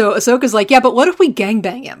 And so Ahsoka's like, yeah, but what if we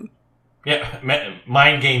gangbang him? Yeah,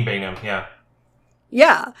 mind gangbang him. Yeah.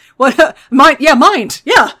 Yeah. What? Mind. Yeah, mind.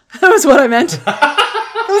 Yeah, that was what I meant.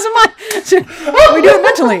 That was a mind. We do it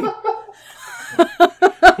mentally.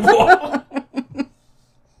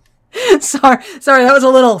 Sorry, that was a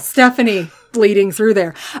little Stephanie bleeding through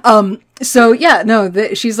there. So yeah, no,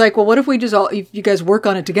 she's like, well, what if we just you guys work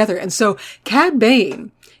on it together? And so Cad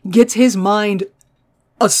Bane gets his mind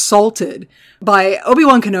assaulted by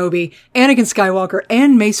Obi-Wan Kenobi, Anakin Skywalker,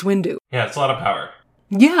 and Mace Windu. Yeah, it's a lot of power.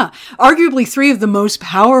 Yeah, arguably 3 of the most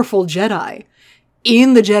powerful Jedi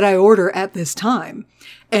in the Jedi Order at this time.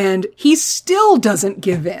 And he still doesn't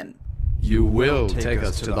give in. You will take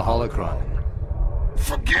us to the holocron.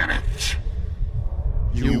 Forget it.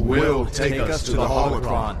 You will take us to the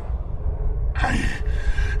holocron.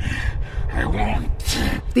 I won't.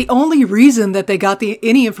 The only reason that they got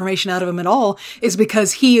any information out of him at all is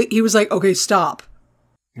because he was like, okay, stop.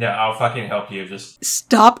 Yeah, I'll fucking help you. Just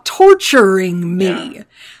stop torturing me,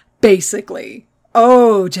 basically.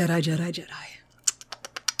 Oh, Jedi.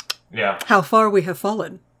 Yeah. How far we have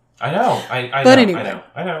fallen. I know. I but know. Anyway.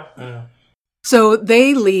 I know. So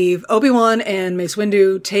they leave. Obi-Wan and Mace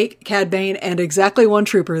Windu take Cad Bane and exactly one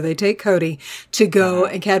trooper. They take Cody to go,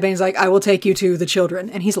 and Cad Bane's like, I will take you to the children.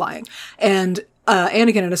 And he's lying. And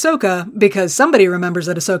Anakin and Ahsoka, because somebody remembers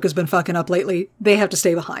that Ahsoka's been fucking up lately, they have to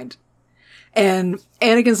stay behind. And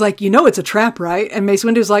Anakin's like, it's a trap, right? And Mace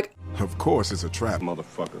Windu's like, of course it's a trap,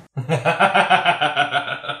 motherfucker.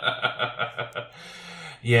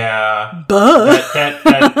 Yeah. But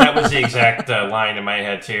that was the exact line in my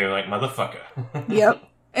head too, like motherfucker. Yep.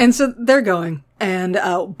 And so they're going, and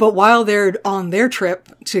but while they're on their trip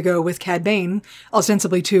to go with Cad Bane,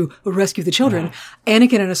 ostensibly to rescue the children,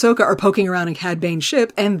 Anakin and Ahsoka are poking around in Cad Bane's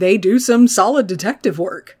ship, and they do some solid detective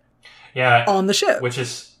work. Yeah, on the ship, which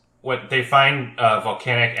is what they find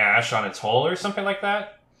volcanic ash on its hull or something like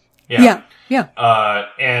that. Yeah.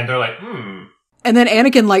 And they're like, And then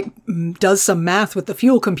Anakin, does some math with the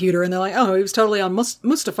fuel computer, and they're like, oh, he was totally on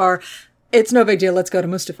Mustafar. It's no big deal. Let's go to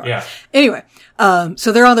Mustafar. Yeah. Anyway,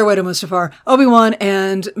 so they're on their way to Mustafar. Obi-Wan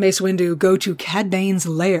and Mace Windu go to Cad Bane's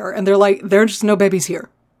lair, and they're like, there's just no babies here.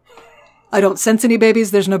 I don't sense any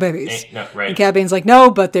babies. There's no babies. No, right. And Cad Bane's like, no,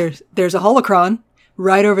 but there's a holocron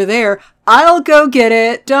right over there. I'll go get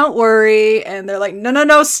it. Don't worry. And they're like,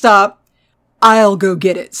 no, stop. I'll go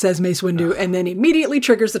get it, says Mace Windu, and then immediately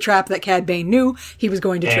triggers the trap that Cad Bane knew he was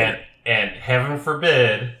going to trigger. And heaven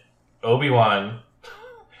forbid, Obi-Wan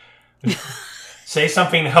say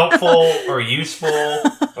something helpful or useful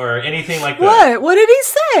or anything like that. What did he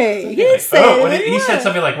say? He said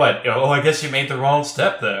something like, what? Oh, I guess you made the wrong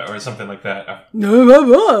step there, or something like that.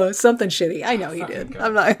 Something shitty. I know he did.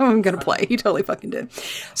 I'm gonna play. He totally fucking did.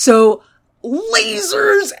 So,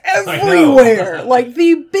 lasers everywhere! Like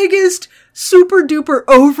the biggest super duper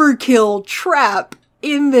overkill trap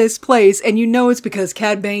in this place, and it's because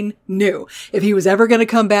Cad Bane knew if he was ever going to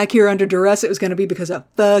come back here under duress, it was going to be because of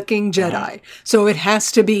fucking Jedi. So it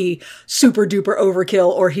has to be super duper overkill,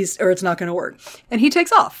 or it's not going to work. And he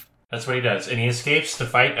takes off. That's what he does, and he escapes to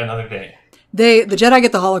fight another day. The Jedi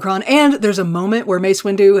get the holocron, and there's a moment where Mace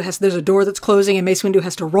Windu there's a door that's closing, and Mace Windu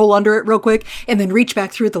has to roll under it real quick, and then reach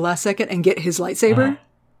back through at the last second and get his lightsaber.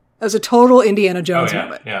 That was a total Indiana Jones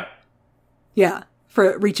moment. Yeah,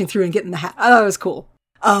 for reaching through and getting the hat. Oh, that was cool.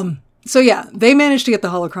 So yeah, they managed to get the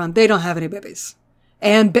holocron. They don't have any babies.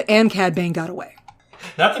 And Cad Bane got away.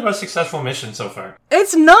 Not the most successful mission so far.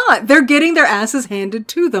 It's not. They're getting their asses handed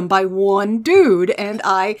to them by one dude, and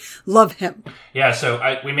I love him. Yeah,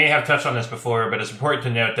 so we may have touched on this before, but it's important to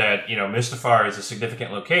note that, Mustafar is a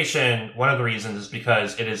significant location. One of the reasons is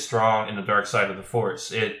because it is strong in the dark side of the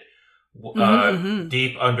Force. It,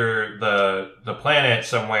 deep under the planet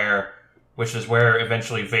somewhere, which is where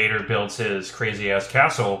eventually Vader builds his crazy-ass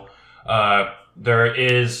castle, there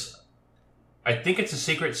is, I think it's a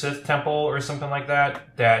secret Sith temple or something like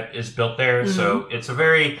that is built there. So it's a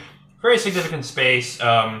very, very significant space.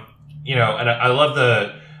 And I love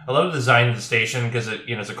the design of the station because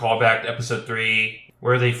it's a callback to Episode 3,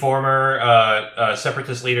 where the former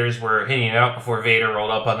separatist leaders were hanging out before Vader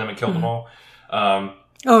rolled up on them and killed them all.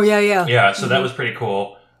 Yeah, so that was pretty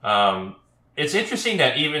cool. It's interesting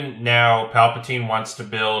that even now Palpatine wants to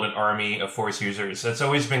build an army of Force users. That's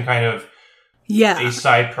always been kind of a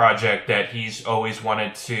side project that he's always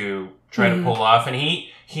wanted to try to pull off, and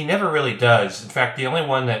he never really does. In fact, the only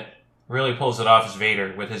one that really pulls it off is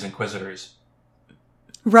Vader with his Inquisitors.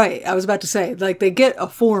 Right, I was about to say, they get a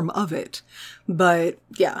form of it, but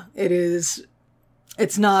yeah,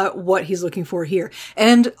 it's not what he's looking for here.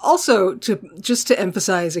 And also, to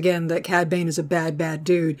emphasize again that Cad Bane is a bad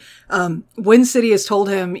dude, when Sidious told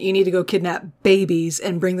him, you need to go kidnap babies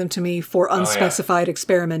and bring them to me for unspecified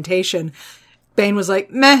experimentation, Bane was like,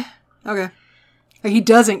 meh, okay. He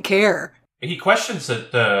doesn't care. He questions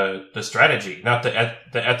the strategy, not the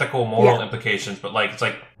ethical, moral implications, but it's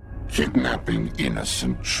like... Kidnapping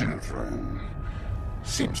innocent children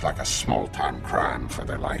seems like a small-time crime for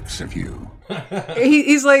the likes of you.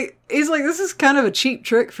 He's like, this is kind of a cheap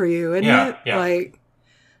trick for you, isn't it? Yeah. Like,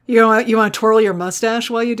 you want to twirl your mustache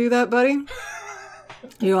while you do that, buddy?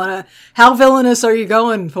 How villainous are you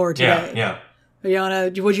going for today? Yeah. Do you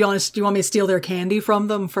want me to steal their candy from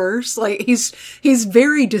them first? Like, he's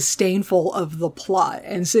very disdainful of the plot,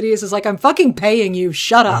 and Sidious is like, I'm fucking paying you,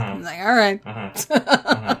 shut up. I'm like, all right,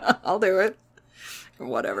 I'll do it.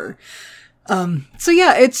 Whatever. So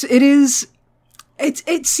yeah, it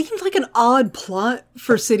seemed like an odd plot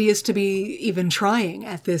for Sidious to be even trying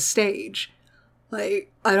at this stage.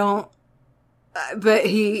 Like, but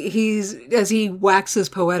he's, as he waxes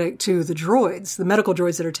poetic to the droids, the medical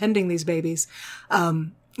droids that are tending these babies,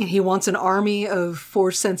 he wants an army of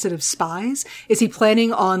Force-sensitive spies. Is he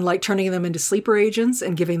planning on, turning them into sleeper agents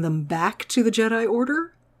and giving them back to the Jedi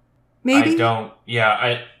Order? maybe? I don't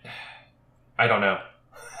know.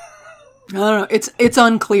 I don't know. It's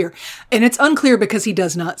unclear. And it's unclear because he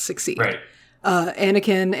does not succeed. Right.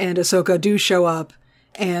 Anakin and Ahsoka do show up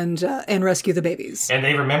and rescue the babies. And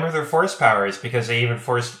they remember their Force powers because they even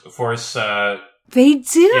force they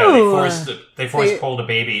do. Yeah, they pulled a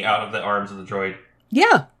baby out of the arms of the droid.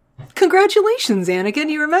 Yeah. Congratulations, Anakin.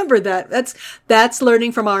 You remembered that. That's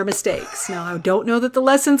learning from our mistakes. Now, I don't know that the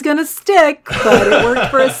lesson's gonna stick, but it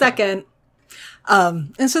worked for a second.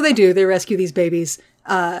 And so they do. They rescue these babies.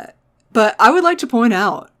 But I would like to point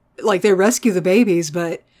out, like, they rescue the babies,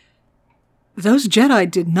 but those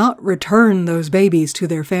Jedi did not return those babies to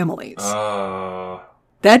their families.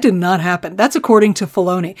 That did not happen. That's according to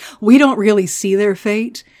Filoni. We don't really see their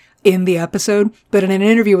fate in the episode, but in an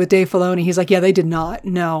interview with Dave Filoni, he's like, yeah, they did not.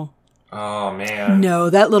 No. Oh, man.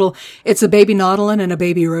 No, it's a baby Nautolan and a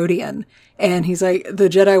baby Rodian. And he's like, the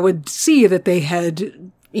Jedi would see that they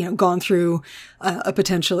had, gone through a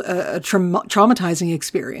traumatizing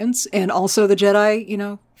experience. And also the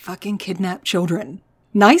Jedi, fucking kidnap children.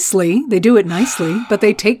 Nicely. They do it nicely, but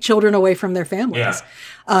they take children away from their families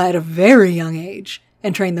at a very young age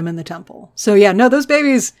and train them in the temple. So yeah, no, those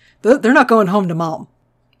babies, they're not going home to mom.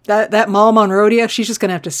 That mom on Rhodia, she's just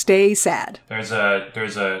gonna have to stay sad. There's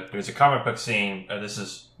a comic book scene. This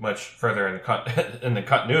is much further in the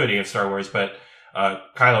continuity of Star Wars, but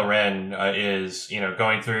Kylo Ren is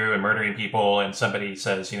going through and murdering people, and somebody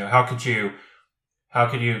says, how could you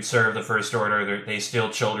serve the First Order? They steal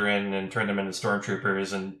children and turn them into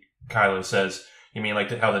stormtroopers. And Kylo says, "You mean like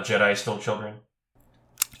how the Jedi stole children?"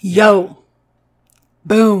 Yo,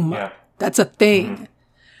 boom, yeah, that's a thing. Mm-hmm.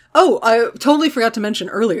 Oh, I totally forgot to mention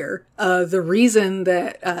earlier, the reason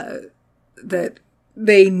that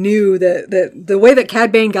they knew that the way that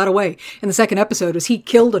Cad Bane got away in the second episode was he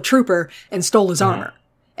killed a trooper and stole his armor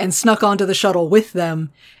and snuck onto the shuttle with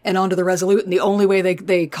them and onto the Resolute. And the only way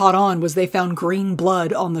they caught on was they found green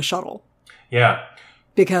blood on the shuttle. Yeah.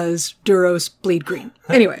 Because Duros bleed green.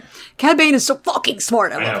 Anyway, Cad Bane is so fucking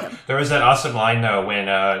smart. I love him. There was that awesome line though when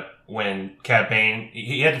Cad Bane,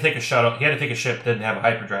 he had to take a ship that didn't have a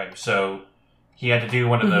hyperdrive, so he had to do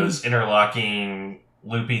one of those interlocking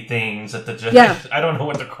loopy things at the I don't know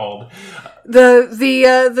what they're called. The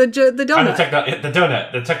donut.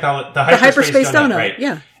 The hyperspace donut, right?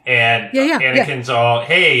 Yeah. And Anakin's all,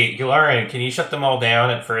 "Hey, Yularen, can you shut them all down?"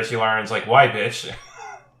 At first, Yularen's like, "Why, bitch?"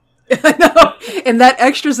 I know. In that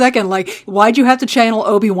extra second, like, why'd you have to channel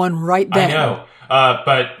Obi-Wan right then? I know.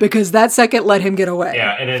 But because that second let him get away.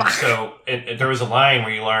 Yeah, and there was a line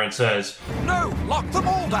where Yularen says, "No, lock them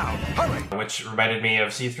all down, hurry!" Which reminded me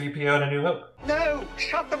of C-3PO in A New Hope. No,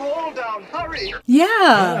 shut them all down, hurry!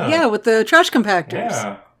 Yeah, with the trash compactors.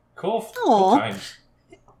 Yeah, cool times.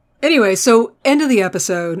 Anyway, so end of the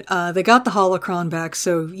episode, they got the holocron back,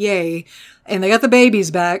 so yay, and they got the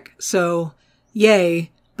babies back, so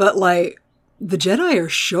yay. But like, the Jedi are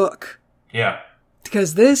shook. Yeah,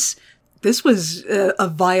 because this was a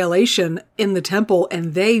violation in the temple,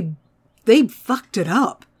 and they fucked it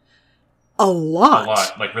up a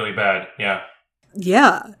lot. Like really bad, yeah.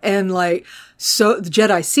 Yeah, and like, so the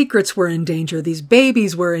Jedi secrets were in danger, these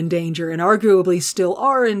babies were in danger, and arguably still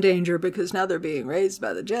are in danger because now they're being raised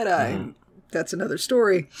by the Jedi. Mm-hmm. That's another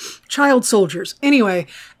story. Child soldiers. Anyway,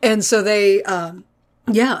 and so they,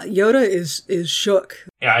 Yoda is shook.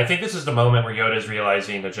 Yeah, I think this is the moment where Yoda is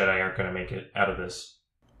realizing the Jedi aren't going to make it out of this.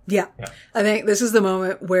 Yeah. I think this is the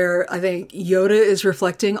moment where I think Yoda is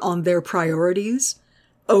reflecting on their priorities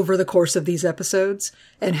over the course of these episodes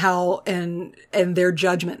and how, and their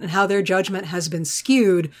judgment and how their judgment has been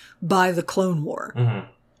skewed by the Clone War. Mm-hmm.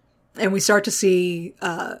 And we start to see,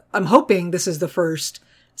 I'm hoping this is the first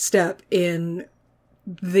step in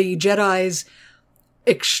the Jedi's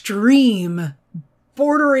extreme,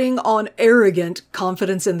 bordering on arrogant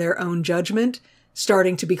confidence in their own judgment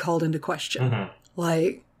starting to be called into question. Mm-hmm.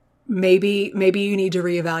 Like, maybe you need to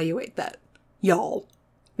reevaluate that, y'all.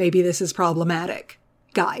 Maybe this is problematic,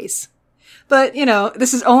 guys. But,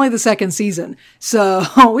 this is only the second season,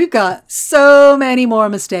 so we've got so many more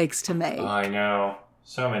mistakes to make. I know.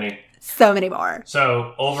 So many. So many more.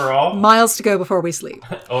 So, overall? Miles to go before we sleep.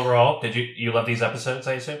 Overall, did you love these episodes,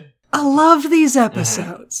 I assume? I love these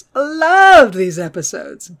episodes. Mm-hmm. I loved these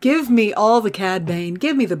episodes. Give me all the Cad Bane.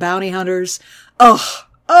 Give me the bounty hunters. Ugh.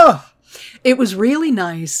 It was really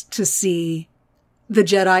nice to see the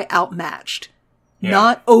Jedi outmatched. Yeah.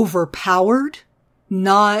 Not overpowered,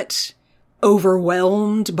 not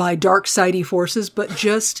overwhelmed by dark sidey forces, but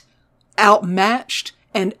just outmatched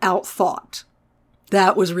and outthought.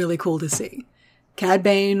 That was really cool to see. Cad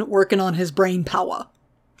Bane working on his brain power.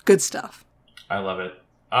 Good stuff. I love it.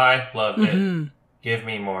 I love it. Give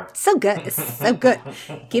me more. So good. It's so good.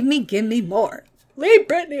 Give me more. Leave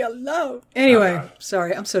Brittany alone. Anyway,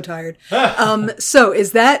 sorry, I'm so tired. So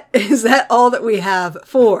is that all that we have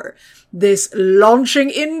for this launching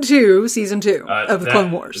into season 2 of the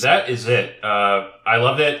Clone Wars? That is it. I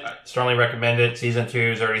loved it. I strongly recommend it. Season 2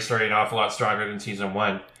 is already starting off a lot stronger than season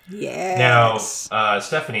 1. Yes. Now,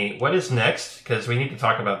 Stephanie, what is next? Because we need to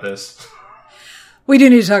talk about this. We do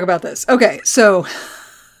need to talk about this. Okay, so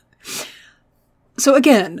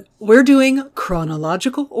again, we're doing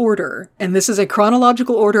chronological order, and this is a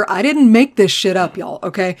chronological order. I didn't make this shit up, y'all,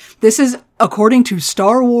 okay? This is according to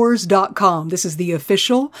StarWars.com. This is the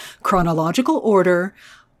official chronological order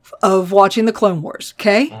of watching the Clone Wars,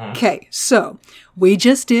 okay? Okay, so we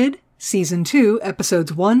just did Season 2,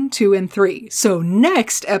 Episodes 1, 2, and 3. So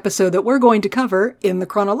next episode that we're going to cover in the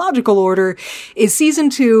chronological order is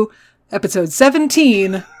Season 2, Episode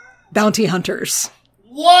 17, Bounty Hunters.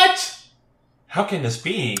 What? How can this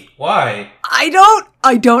be? Why? I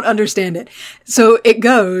don't understand it. So it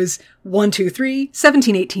goes 1, 2, 3,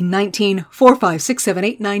 17, 18, 19, 4, 5, 6, 7,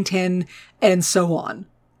 8, 9, 10, and so on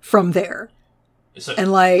from there. So,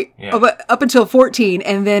 and up until 14,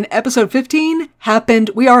 and then episode 15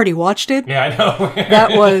 happened. We already watched it. Yeah, I know.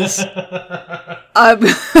 That was, I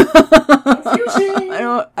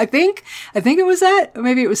think it was that, or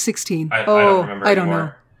maybe it was 16. I don't remember I don't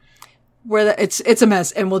know. It's a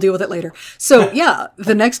mess, and we'll deal with it later. So yeah,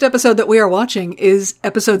 the next episode that we are watching is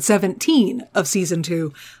episode 17 of season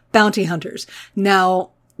 2, Bounty Hunters.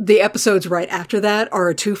 Now, the episodes right after that are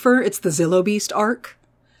a twofer. It's the Zillo Beast arc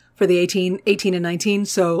for the 18 and 19.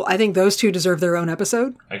 So I think those two deserve their own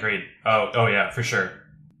episode. Agreed. Oh yeah, for sure.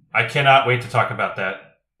 I cannot wait to talk about that.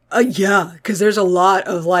 Yeah, because there's a lot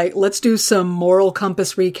of let's do some moral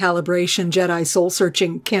compass recalibration, Jedi soul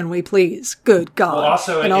searching. Can we please? Good God. Well,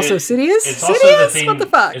 also Sidious? It's Sidious? Also the thing, what the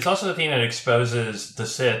fuck? It's also the thing that exposes the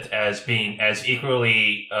Sith as being as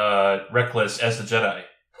equally reckless as the Jedi.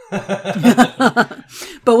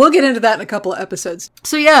 But we'll get into that in a couple of episodes.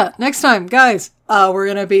 So yeah, next time, guys, we're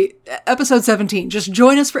going to be episode 17. Just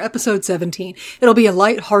join us for episode 17. It'll be a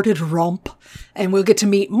lighthearted romp, and we'll get to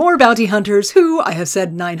meet more bounty hunters who, I have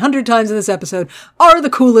said 900 times in this episode, are the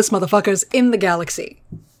coolest motherfuckers in the galaxy.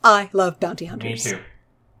 I love bounty hunters. Me too.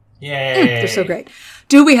 Yay. They're so great.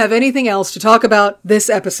 Do we have anything else to talk about this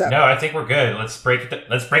episode? No, I think we're good. Let's break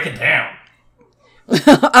it down.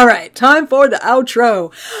 All right, time for the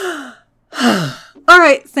outro. All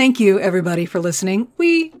right, thank you everybody for listening.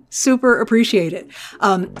 We super appreciate it.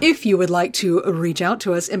 If you would like to reach out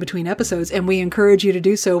to us in between episodes, and we encourage you to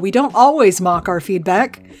do so, we don't always mock our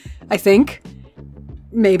feedback, I think.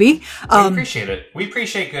 Maybe. We appreciate it. We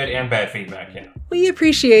appreciate good and bad feedback, yeah. We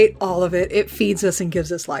appreciate all of it. It feeds us and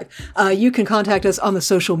gives us life. You can contact us on the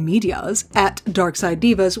social medias at Darkside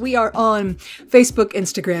Divas. We are on Facebook,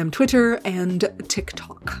 Instagram, Twitter, and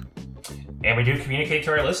TikTok. And we do communicate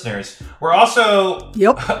to our listeners. We're also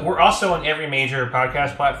we're also on every major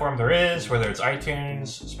podcast platform there is, whether it's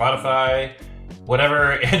iTunes, Spotify,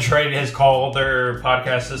 whatever Android has called their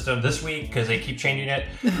podcast system this week, because they keep changing it.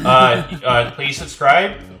 Please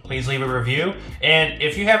subscribe. Please leave a review. And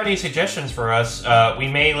if you have any suggestions for us, we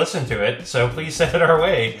may listen to it. So please send it our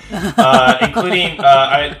way. Including,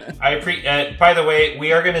 by the way,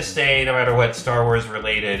 we are going to stay no matter what Star Wars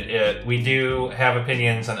related. We do have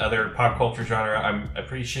opinions on other pop culture genre. I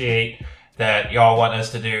appreciate that y'all want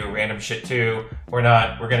us to do random shit too. We're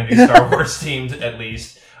not. We're going to do Star Wars themed at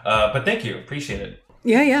least. But thank you. Appreciate it.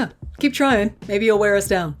 Yeah. Keep trying. Maybe you'll wear us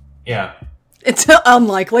down. Yeah. It's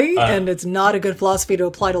unlikely, and it's not a good philosophy to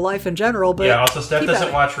apply to life in general. But yeah, also Steph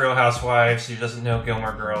doesn't watch Real Housewives. She doesn't know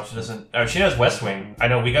Gilmore Girls. She doesn't. She knows West Wing. I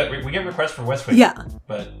know we get requests for West Wing. Yeah,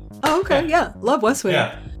 but okay, yeah, love West Wing.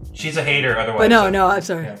 Yeah, she's a hater. Otherwise, but no, I'm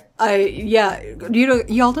sorry.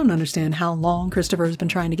 Y'all don't understand how long Christopher has been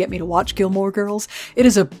trying to get me to watch Gilmore Girls. It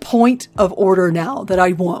is a point of order now that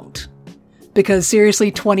I won't. Because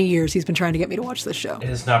seriously, 20 years he's been trying to get me to watch this show. It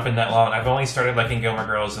has not been that long. I've only started liking Gilmore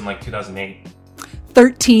Girls in 2008.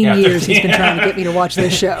 13 years he's been trying to get me to watch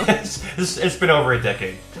this show. It's been over a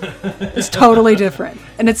decade. It's totally different.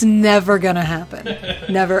 And it's never going to happen.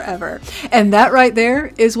 Never, ever. And that right there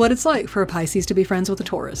is what it's like for a Pisces to be friends with a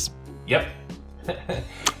Taurus. Yep.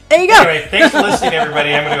 There you go. Anyway, thanks for listening,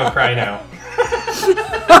 everybody. I'm going to go cry now.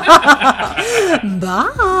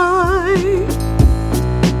 Bye.